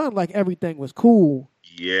hugged her son like everything was cool.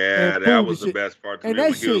 Yeah, And that food was and the shit. best part to And me. that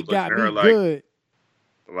when he was shit got looking me at her good.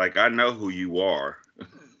 like, I know who you are.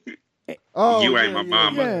 Oh, You ain't my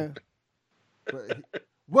mama. Yeah. But it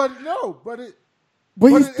But But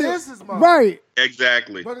he it still, is his mom. right.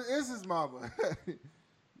 Exactly. but it is his mama.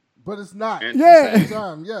 But it's not. And- Yeah. At the same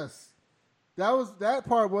time, yes. That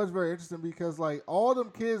part was very interesting because like all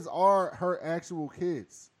them kids are her actual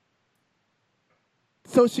kids.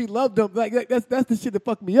 So she loved them. Like that's the shit that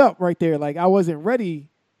fucked me up right there. Like I wasn't ready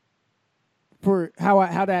for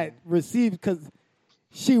how that received because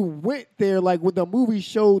she went there like when the movie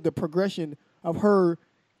showed the progression of her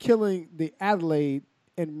killing the Adelaide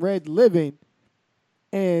and Red living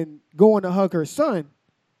and going to hug her son,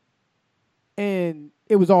 and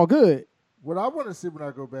it was all good. What I want to see when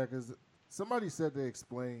I go back is somebody said they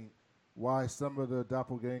explained why some of the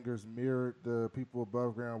doppelgangers mirrored the people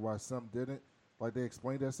above ground, why some didn't. Like they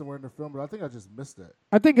explained that somewhere in the film, but I think I just missed that.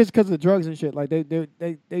 I think it's because of the drugs and shit. Like they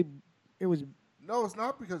it was No, it's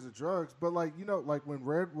not because of drugs, but like like when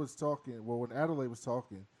Red was talking, well, when Adelaide was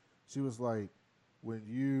talking, she was like, when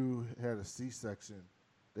you had a C-section,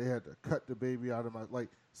 they had to cut the baby out of my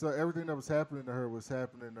so everything that was happening to her was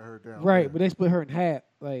happening to her down Right, there. but they split her in half.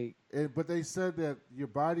 But they said that your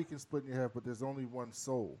body can split in half, but there's only one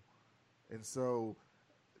soul, and so.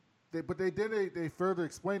 They further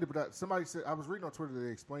explained it, but somebody said I was reading on Twitter that they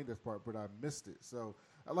explained this part, but I missed it. So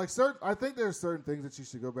I think there's certain things that you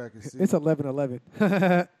should go back and see. It's 11:11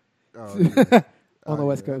 Yeah. on the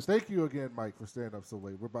West Coast. Thank you again, Mike, for staying up so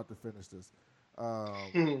late. We're about to finish this.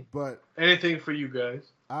 But anything for you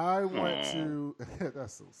guys. I went to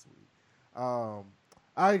that's so sweet.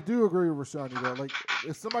 I do agree with Rashani though. Like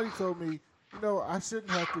if somebody told me, I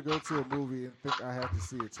shouldn't have to go to a movie and think I have to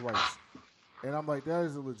see it twice. And I'm like, that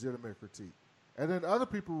is a legitimate critique. And then other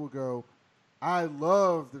people will go, I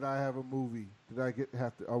love that I have a movie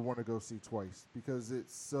that I want to go see twice because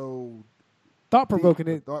it's so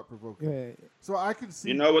thought-provoking. Thought-provoking. Yeah. So I can see.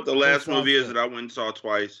 You know what the last both movie is sides that I went and saw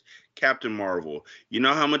twice? Captain Marvel. You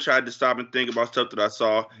know how much I had to stop and think about stuff that I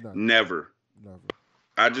saw? Never.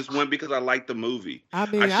 I just went because I liked the movie. I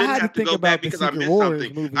mean, I I shouldn't had have to to go think back about the because I Secret missed Warriors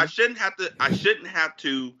something. movie. I shouldn't have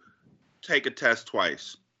to take a test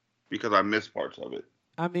twice because I missed parts of it.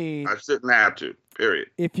 I mean, I shouldn't have to. Period.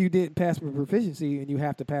 If you didn't pass for proficiency and you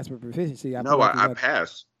have to pass for proficiency, I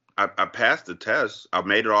passed. I passed the test. I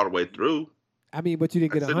made it all the way through. I mean, but you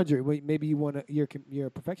didn't get 100. Maybe you want to. You're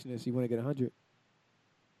a perfectionist. You want to get 100.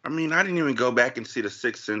 I mean, I didn't even go back and see The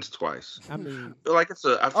Sixth Sense twice. I mean, I feel like it's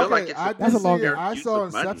that's a long. I saw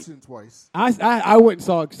Inception twice. I went and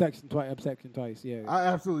saw Inception twice. Yeah, I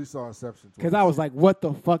absolutely saw Inception twice. Because I was like, what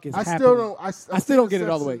the fuck is happening? I still don't get it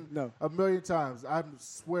all the way. No, a million times. I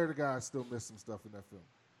swear to God, I still miss some stuff in that film.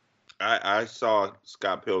 I saw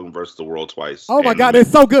Scott Pilgrim versus the World twice. Oh my God, it's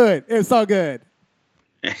so good. It's so good.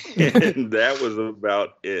 And that was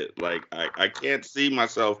about it. Like I can't see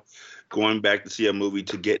myself going back to see a movie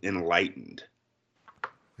to get enlightened.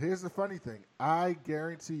 Here's the funny thing. I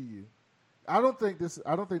guarantee you, I don't think this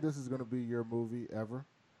is going to be your movie ever,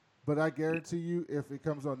 but I guarantee you, if it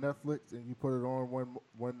comes on Netflix and you put it on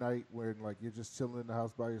one night when like you're just chilling in the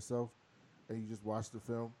house by yourself and you just watch the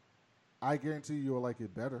film, I guarantee you'll like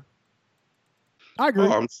it better. I agree.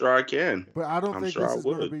 Oh, I'm sure I can. But I don't think this is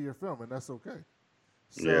going to be your film, and that's okay.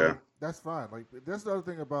 So that's fine. Like that's the other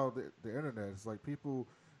thing about the internet. It's like people.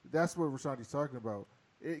 That's what Rashani's talking about.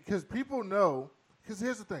 Because people know. Because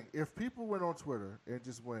here's the thing: if people went on Twitter and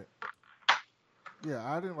just went, "Yeah,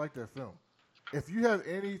 I didn't like that film." If you have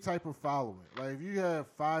any type of following, like if you have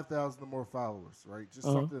 5,000 or more followers, right, just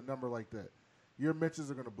something a number like that, your mentions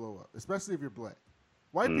are going to blow up. Especially if you're black.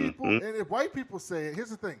 White people, and if white people say it, here's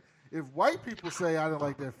the thing: if white people say I didn't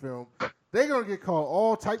like that film, they're going to get called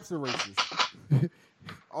all types of racists.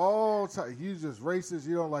 You just racist.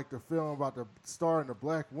 You don't like the film about the starring a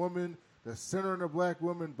black woman, the centering a black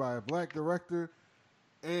woman by a black director,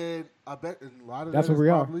 and I bet a lot of that is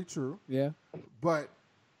probably true. Yeah, but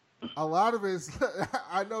a lot of it is.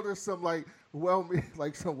 I know there's some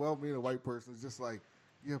some well-meaning white person is just like,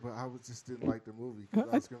 yeah, but I just didn't like the movie because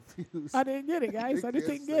I was confused. I didn't get it, guys. I just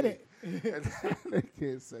didn't get it. They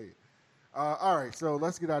can't say it. All right, so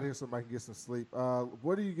let's get out of here so Mike can get some sleep.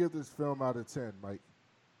 What do you give this film out of 10, Mike?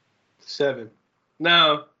 7.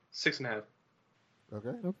 No, 6.5.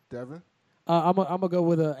 Okay. Devin? I'm gonna go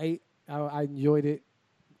with an 8. I enjoyed it.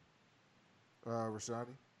 Rashani?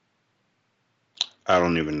 I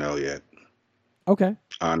don't even know yet. Okay.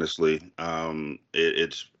 Honestly,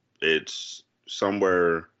 it's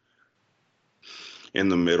somewhere in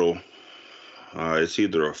the middle. It's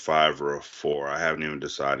either a 5 or a 4. I haven't even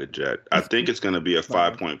decided yet. I think it's going to be a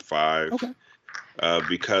 5.5. Okay.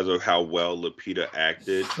 Because of how well Lupita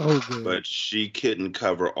acted, but she couldn't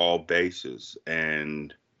cover all bases,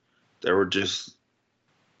 and there were just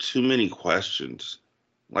too many questions.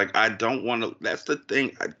 Like, I don't want to. That's the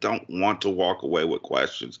thing. I don't want to walk away with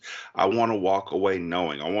questions. I want to walk away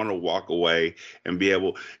knowing. I want to walk away and be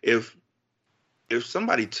able. If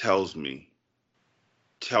somebody tells me,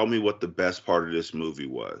 tell me what the best part of this movie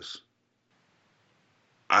was,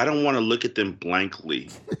 I don't want to look at them blankly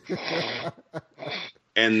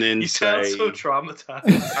and then you sound so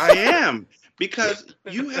traumatized. I am, because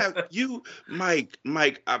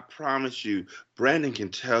Mike, I promise you, Brandon can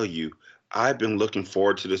tell you, I've been looking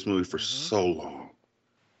forward to this movie for so long.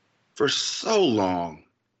 For so long.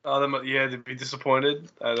 Oh, you had to be disappointed?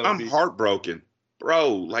 I'm heartbroken.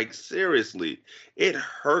 Bro, like, seriously, it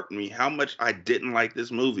hurt me how much I didn't like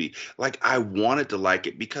this movie. Like, I wanted to like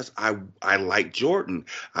it because I like Jordan.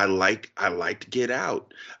 I liked Get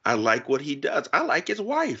Out. I like what he does. I like his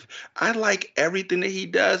wife. I like everything that he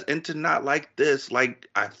does. And to not like this, like,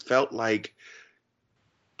 I felt like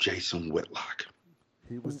Jason Whitlock.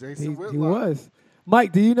 He was Jason Whitlock. He was.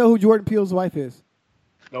 Mike, do you know who Jordan Peele's wife is?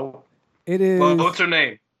 Nope. It is. Well, what's her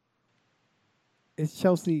name? It's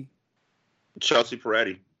Chelsea. Chelsea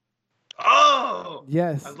Peretti. Oh,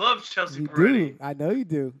 Yes. I love Chelsea You Peretti. do. I know you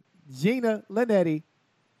do. Gina Linetti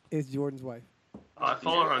is Jordan's wife. I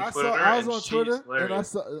follow her on Twitter. I was on she's Twitter, and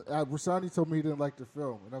hilarious. Rashani told me he didn't like the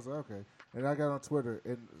film, and I was like, okay. And I got on Twitter,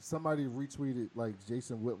 and somebody retweeted like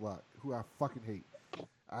Jason Whitlock, who I fucking hate.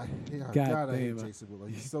 I hate damn. Jason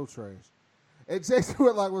Whitlock. He's so trash. And Jason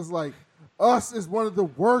Whitlock was like, "Us is one of the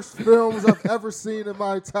worst films I've ever seen in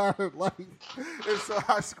my entire life." And so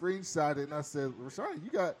I screenshot it and I said,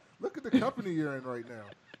 "Rashani, look at the company you're in right now.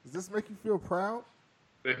 Does this make you feel proud?"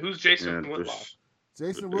 Wait, who's Jason Whitlock?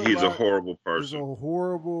 Jason Whitlock. He's a horrible He's person. a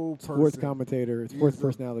horrible person. Sports commentator. Sports He's a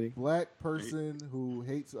personality. Black person who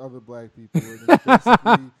hates other black people and is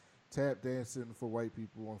basically tap dancing for white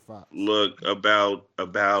people on Fox. Look, about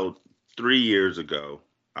 3 years ago,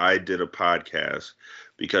 I did a podcast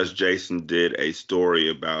because Jason did a story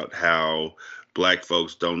about how black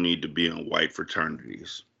folks don't need to be in white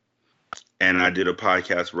fraternities. And I did a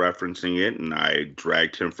podcast referencing it, and I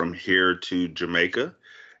dragged him from here to Jamaica.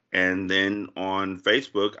 And then on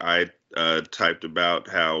Facebook, I typed about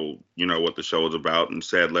how, what the show was about and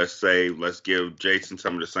said, let's give Jason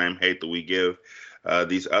some of the same hate that we give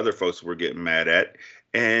these other folks we're getting mad at,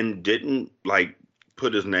 and didn't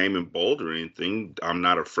put his name in bold or anything. I'm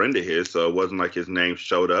not a friend of his, so it wasn't like his name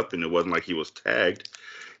showed up and it wasn't like he was tagged.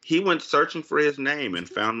 He went searching for his name and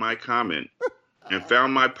found my comment and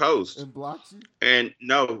found my post. And blocked you? And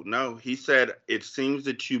no, he said, "It seems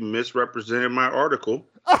that you misrepresented my article."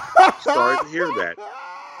 Sorry to hear that.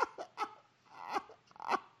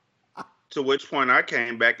 To which point I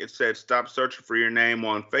came back and said, "Stop searching for your name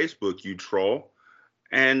on Facebook, you troll."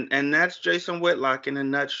 And that's Jason Whitlock in a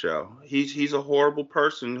nutshell. He's a horrible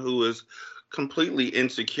person who is completely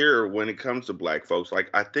insecure when it comes to black folks.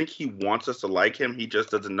 I think he wants us to like him. He just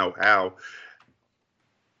doesn't know how.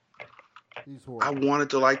 He's horrible. I wanted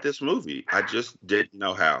to like this movie. I just didn't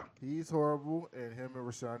know how. He's horrible, and him and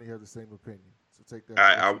Rashani have the same opinion. So take that.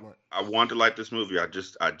 I wanted to like this movie. I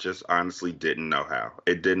just honestly didn't know how.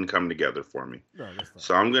 It didn't come together for me. No, that's fine.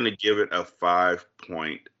 So I'm going to give it a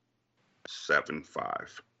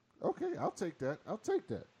 5.75. Okay, I'll take that.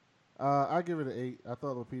 I give it an 8. I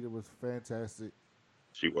thought Lupita was fantastic.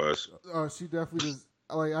 She was. She definitely does.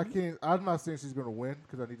 I'm not saying she's going to win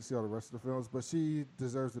because I need to see all the rest of the films, but she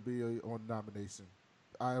deserves to be on nomination.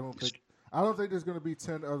 I don't think there's going to be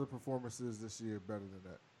 10 other performances this year better than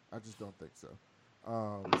that. I just don't think so.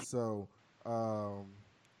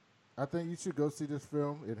 I think you should go see this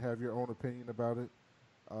film and have your own opinion about it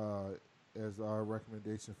as our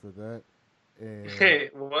recommendation for that. And Hey,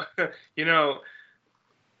 well,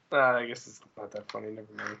 I guess it's not that funny.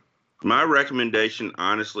 Never mind. My recommendation,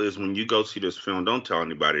 honestly, is when you go see this film, don't tell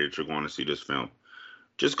anybody that you're going to see this film.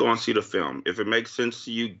 Just go and see the film. If it makes sense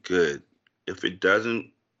to you, good. If it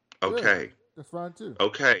doesn't, okay. Yeah, that's fine too.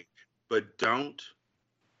 Okay. But don't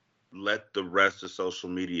let the rest of social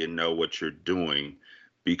media know what you're doing,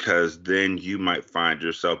 because then you might find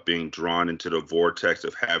yourself being drawn into the vortex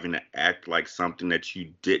of having to act like something that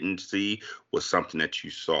you didn't see was something that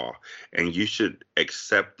you saw. And you should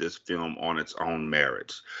accept this film on its own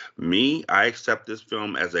merits. I accept this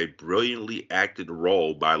film as a brilliantly acted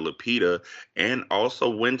role by Lupita and also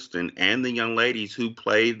Winston and the young ladies who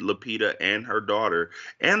played Lupita and her daughter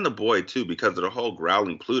and the boy too, because of the whole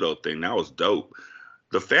Growling Pluto thing. That was dope.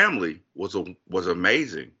 The family was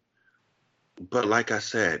amazing. But like I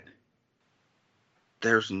said,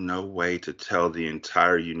 there's no way to tell the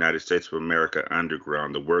entire United States of America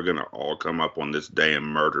underground that we're going to all come up on this day and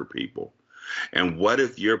murder people. And what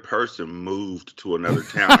if your person moved to another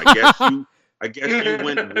town? I guess you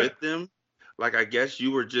went with them. I guess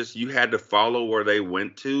you had to follow where they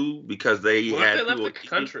went to because they left the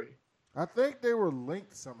country. I think they were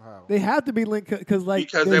linked somehow. They have to be linked because they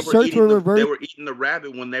their shirts were reversed. They were eating the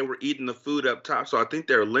rabbit when they were eating the food up top. So I think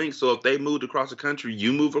they're linked. So if they moved across the country,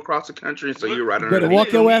 you move across the country, and so you're right You under better the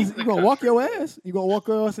walk your ass. the You gonna walk country. your ass. You gonna walk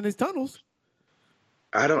your ass in these tunnels.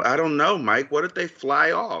 I don't know, Mike. What if they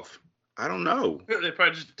fly off? I don't know. They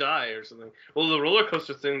probably just die or something. Well, the roller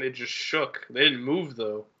coaster thing, they just shook. They didn't move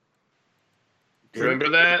though. Remember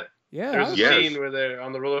that? Yeah. There's a Yes. scene where they're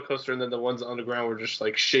on the roller coaster, and then the ones on the ground were just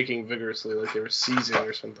shaking vigorously, like they were seizing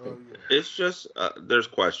or something. Oh, yeah. It's just there's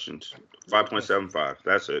questions. 5.75.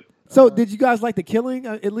 That's it. So, did you guys like the killing?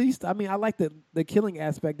 At least, I mean, I like the killing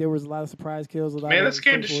aspect. There was a lot of surprise kills. Man, that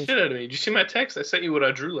scared the shit out of me. Did you see my text? I sent you what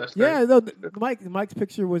I drew last night. Yeah, no, Mike's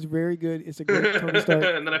picture was very good. It's a great Tony Stark.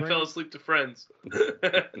 And then I fell asleep to Friends.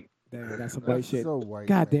 Damn, that's some white That's shit. so white.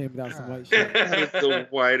 God man. damn, that's some God. white shit. That is the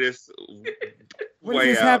whitest What is way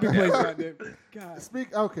this out. happy place? Goddamn.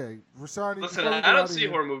 God. Okay, Rashani. Listen, before we I get out don't of see here-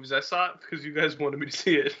 horror movies. I saw it because you guys wanted me to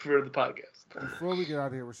see it for the podcast. Before we get out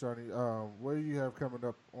of here, Rashani, what do you have coming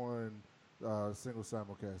up on single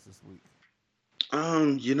simulcast this week?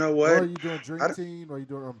 You know Or what? are you doing Dream I- Team? Or are you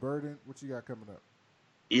doing Unburdened? What you got coming up?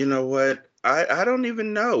 You know what? I don't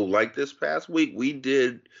even know. Like this past week, we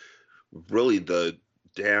did really the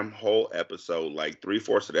damn whole episode, like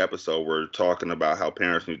 3/4 of the episode, we're talking about how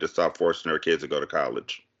parents need to stop forcing their kids to go to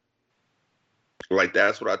college. Like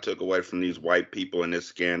that's what I took away from these white people and this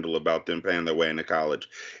scandal about them paying their way into college,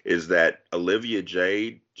 is that Olivia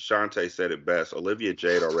Jade, Shantae said it best. Olivia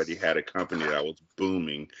Jade already had a company that was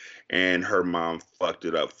booming, and her mom fucked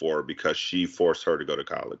it up for her because she forced her to go to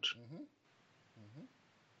college.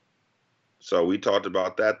 So we talked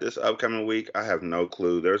about that this upcoming week. I have no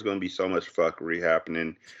clue. There's going to be so much fuckery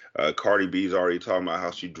happening. Cardi B's already talking about how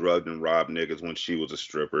she drugged and robbed niggas when she was a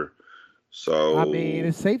stripper. So I mean,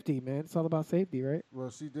 it's safety, man. It's all about safety, right? Well,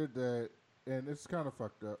 she did that, and it's kind of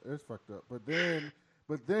fucked up. It's fucked up. But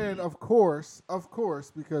then, of course,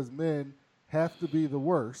 because men have to be the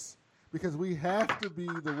worst, because we have to be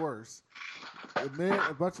the worst.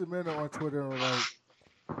 A bunch of men are on Twitter and are like,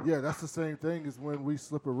 yeah, that's the same thing as when we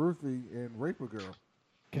slip a roofie and rape a girl.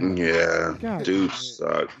 yeah, God dudes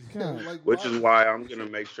suck. God. Like, Which is why I'm going to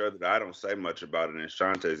make sure that I don't say much about it, and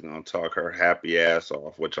Shantae's going to talk her happy ass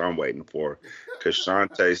off, which I'm waiting for. Because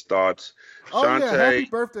Shantae's thoughts. Oh, yeah, happy Shantae,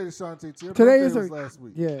 birthday to Shantae. Too. Her Today birthday is was her- last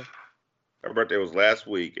week. Yeah. her birthday was last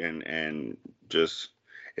week, and just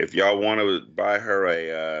if y'all want to buy her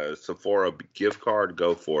a Sephora gift card,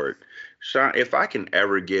 go for it. If I can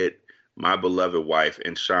ever get my beloved wife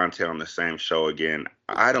and Shantae on the same show again,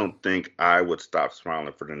 I don't think I would stop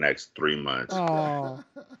smiling for the next 3 months. Oh,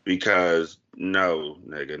 Because no,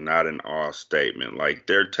 nigga, not an all statement. Like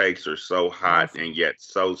their takes are so hot and yet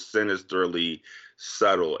so sinisterly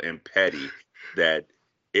subtle and petty that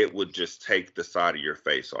it would just take the side of your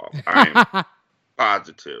face off. I am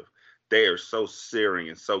positive. They are so searing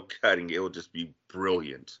and so cutting, it will just be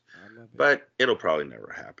brilliant. But it'll probably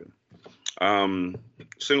never happen.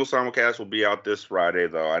 Single simulcast will be out this Friday,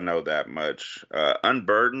 though. I know that much.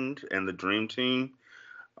 Unburdened and the Dream Team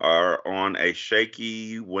are on a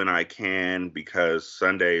shaky when I can, because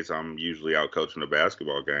Sundays I'm usually out coaching a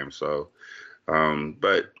basketball game. So,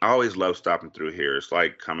 but I always love stopping through here. It's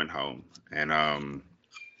like coming home. And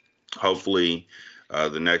hopefully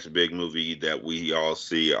the next big movie that we all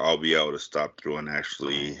see, I'll be able to stop through and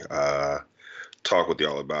actually talk with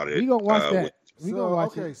y'all about it. we gonna watch that. We gonna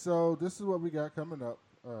watch okay, it. so this is what we got coming up.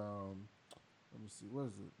 Let me see. What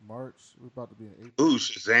is it? March? We're about to be in April. Ooh,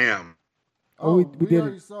 Shazam. Oh, we we did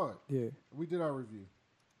already it. saw it. Yeah. We did our review.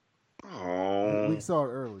 Oh, We saw it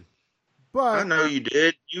early. I But know you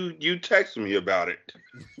did. You texted me about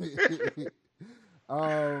it.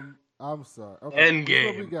 I'm sorry. Okay, this is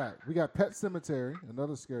what we Endgame. got. We got Pet Cemetery,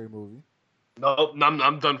 another scary movie. Nope,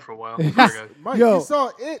 I'm done for a while. Sorry, guys. Mike, Yo. you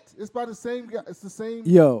saw it. It's by the same guy. It's the same.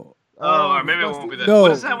 Yo. Oh, or maybe it it's won't be the- that. No.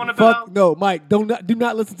 What is that one Fuck about? no, Mike. Do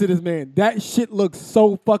not listen to this man. That shit looks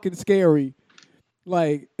so fucking scary.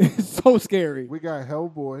 Like it's so scary. We got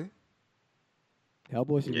Hellboy.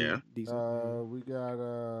 Hellboy should Yeah. be decent.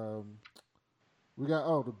 We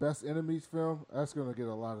got the Best Enemies film. That's gonna get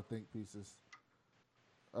a lot of think pieces.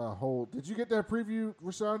 Did you get that preview,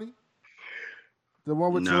 Rashani? The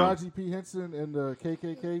one with No. Taraji P. Henson and the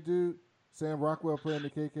KKK dude, Sam Rockwell playing the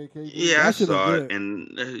KKK dude. Yeah, I That shit look saw good. it, and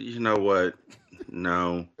you know what?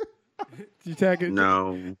 No, You tag it?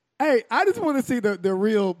 no. Hey, I just want to see the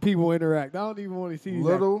real people interact. I don't even want to see these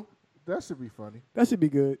actors. Little. That should be funny. That should be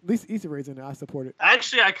good. At least Easter eggs in there. I support it.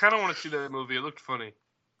 Actually, I kind of want to see that movie. It looked funny.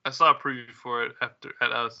 I saw a preview for it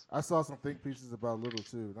at us. I saw some think pieces about Little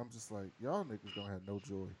too, and I'm just like, y'all niggas don't have no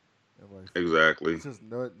joy in life. Exactly. It's just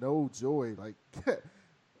no joy. Like,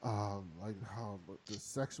 like how the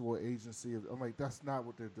sexual agency. I'm like, that's not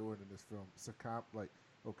what they're doing in this film. It's a comp. Like,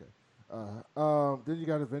 okay. Then you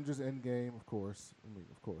got Avengers Endgame, of course.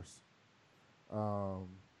 Of course.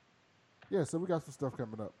 Yeah. So we got some stuff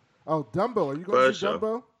coming up. Oh, Dumbo. Are you going to see Sure.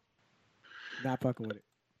 Dumbo? Not fucking with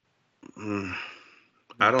it.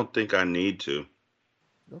 I don't think I need to.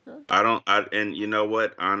 Okay. And you know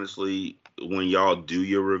what? Honestly, when y'all do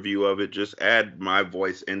your review of it, just add my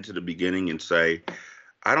voice into the beginning and say,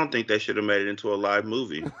 I don't think they should have made it into a live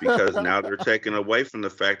movie, because now they're taking away from the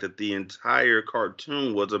fact that the entire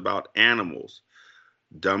cartoon was about animals.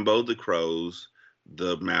 Dumbo the crows,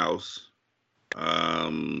 the mouse,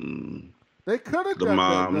 They could have The done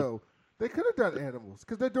mom. that though. They could have done animals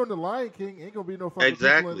because they're doing the Lion King. Ain't gonna be no fucking people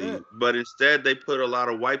in Exactly. that. But instead, they put a lot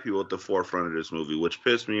of white people at the forefront of this movie, which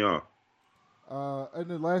pissed me off. And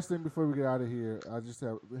the last thing before we get out of here,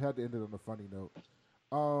 we had to end it on a funny note.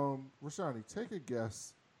 Rashani, take a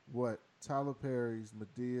guess what Tyler Perry's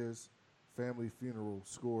Medea's Family Funeral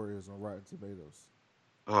score is on Rotten Tomatoes.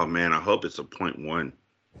 Oh man, I hope it's a 0.1.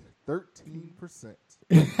 13%.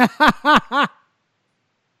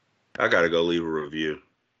 I gotta go leave a review.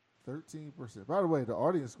 13%. By the way, the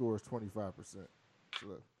audience score is 25%. So,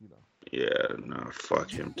 you know. Yeah, no, fuck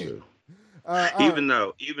him too. Even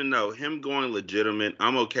though him going legitimate,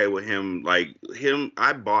 I'm okay with him. Like him,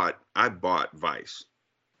 I bought Vice.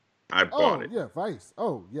 I bought it. Yeah, Vice.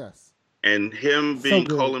 Oh, yes. And him So being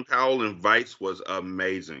good. Colin Powell in Vice was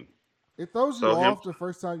amazing. It throws you So him- off the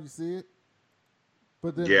first time you see it,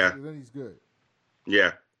 but then, Yeah. then he's good.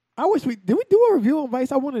 Yeah. I wish did we do a review on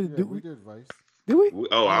Vice? I wanted to Yeah, do. we did Vice. Did we?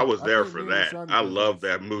 I was I there think for me and that. Shani I did love Vice.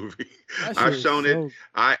 that movie. That I've shit shown is it.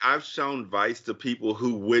 I've shown Vice to people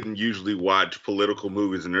who wouldn't usually watch political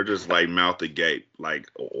movies, and they're just like mouth agape, like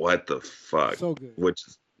what the fuck? So good. Which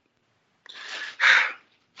is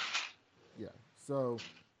Yeah. So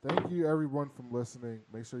thank you everyone from listening.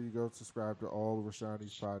 Make sure you go subscribe to all of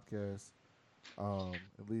Rashani's podcasts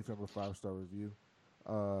and leave him a 5-star review.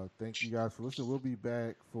 Thank you guys for listening. We'll be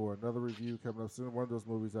back for another review coming up soon. One of those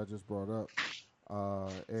movies I just brought up.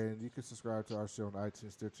 And you can subscribe to our show on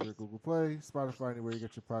iTunes, Stitcher, Google Play, Spotify, anywhere you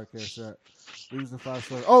get your podcast at. Leave us a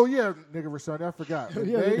 5-star. Oh, yeah, nigga Rashani, I forgot.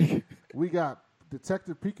 Today, we got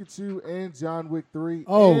Detective Pikachu and John Wick 3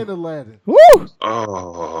 and Aladdin. Woo!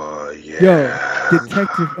 oh yeah. Yo,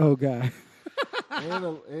 Detective. Oh god.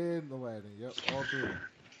 and Aladdin. Yep, all three.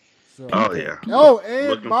 So, Oh yeah. Oh, and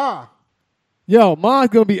Looking- Ma. Yo, Ma's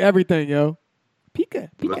gonna be everything, yo. Pika.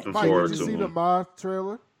 Looking Mike, forward did you to see the him. Ma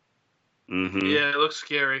trailer? Mm-hmm. Yeah, it looks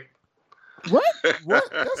scary. What?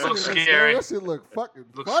 What? That shit Looks look scary. That shit look fucking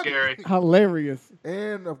Looks funny. scary. Hilarious.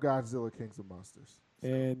 And of Godzilla, Kings of Monsters.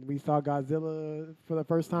 And we saw Godzilla for the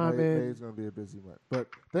first time May in is going to be a busy month. But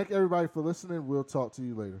thank everybody for listening. We'll talk to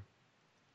you later.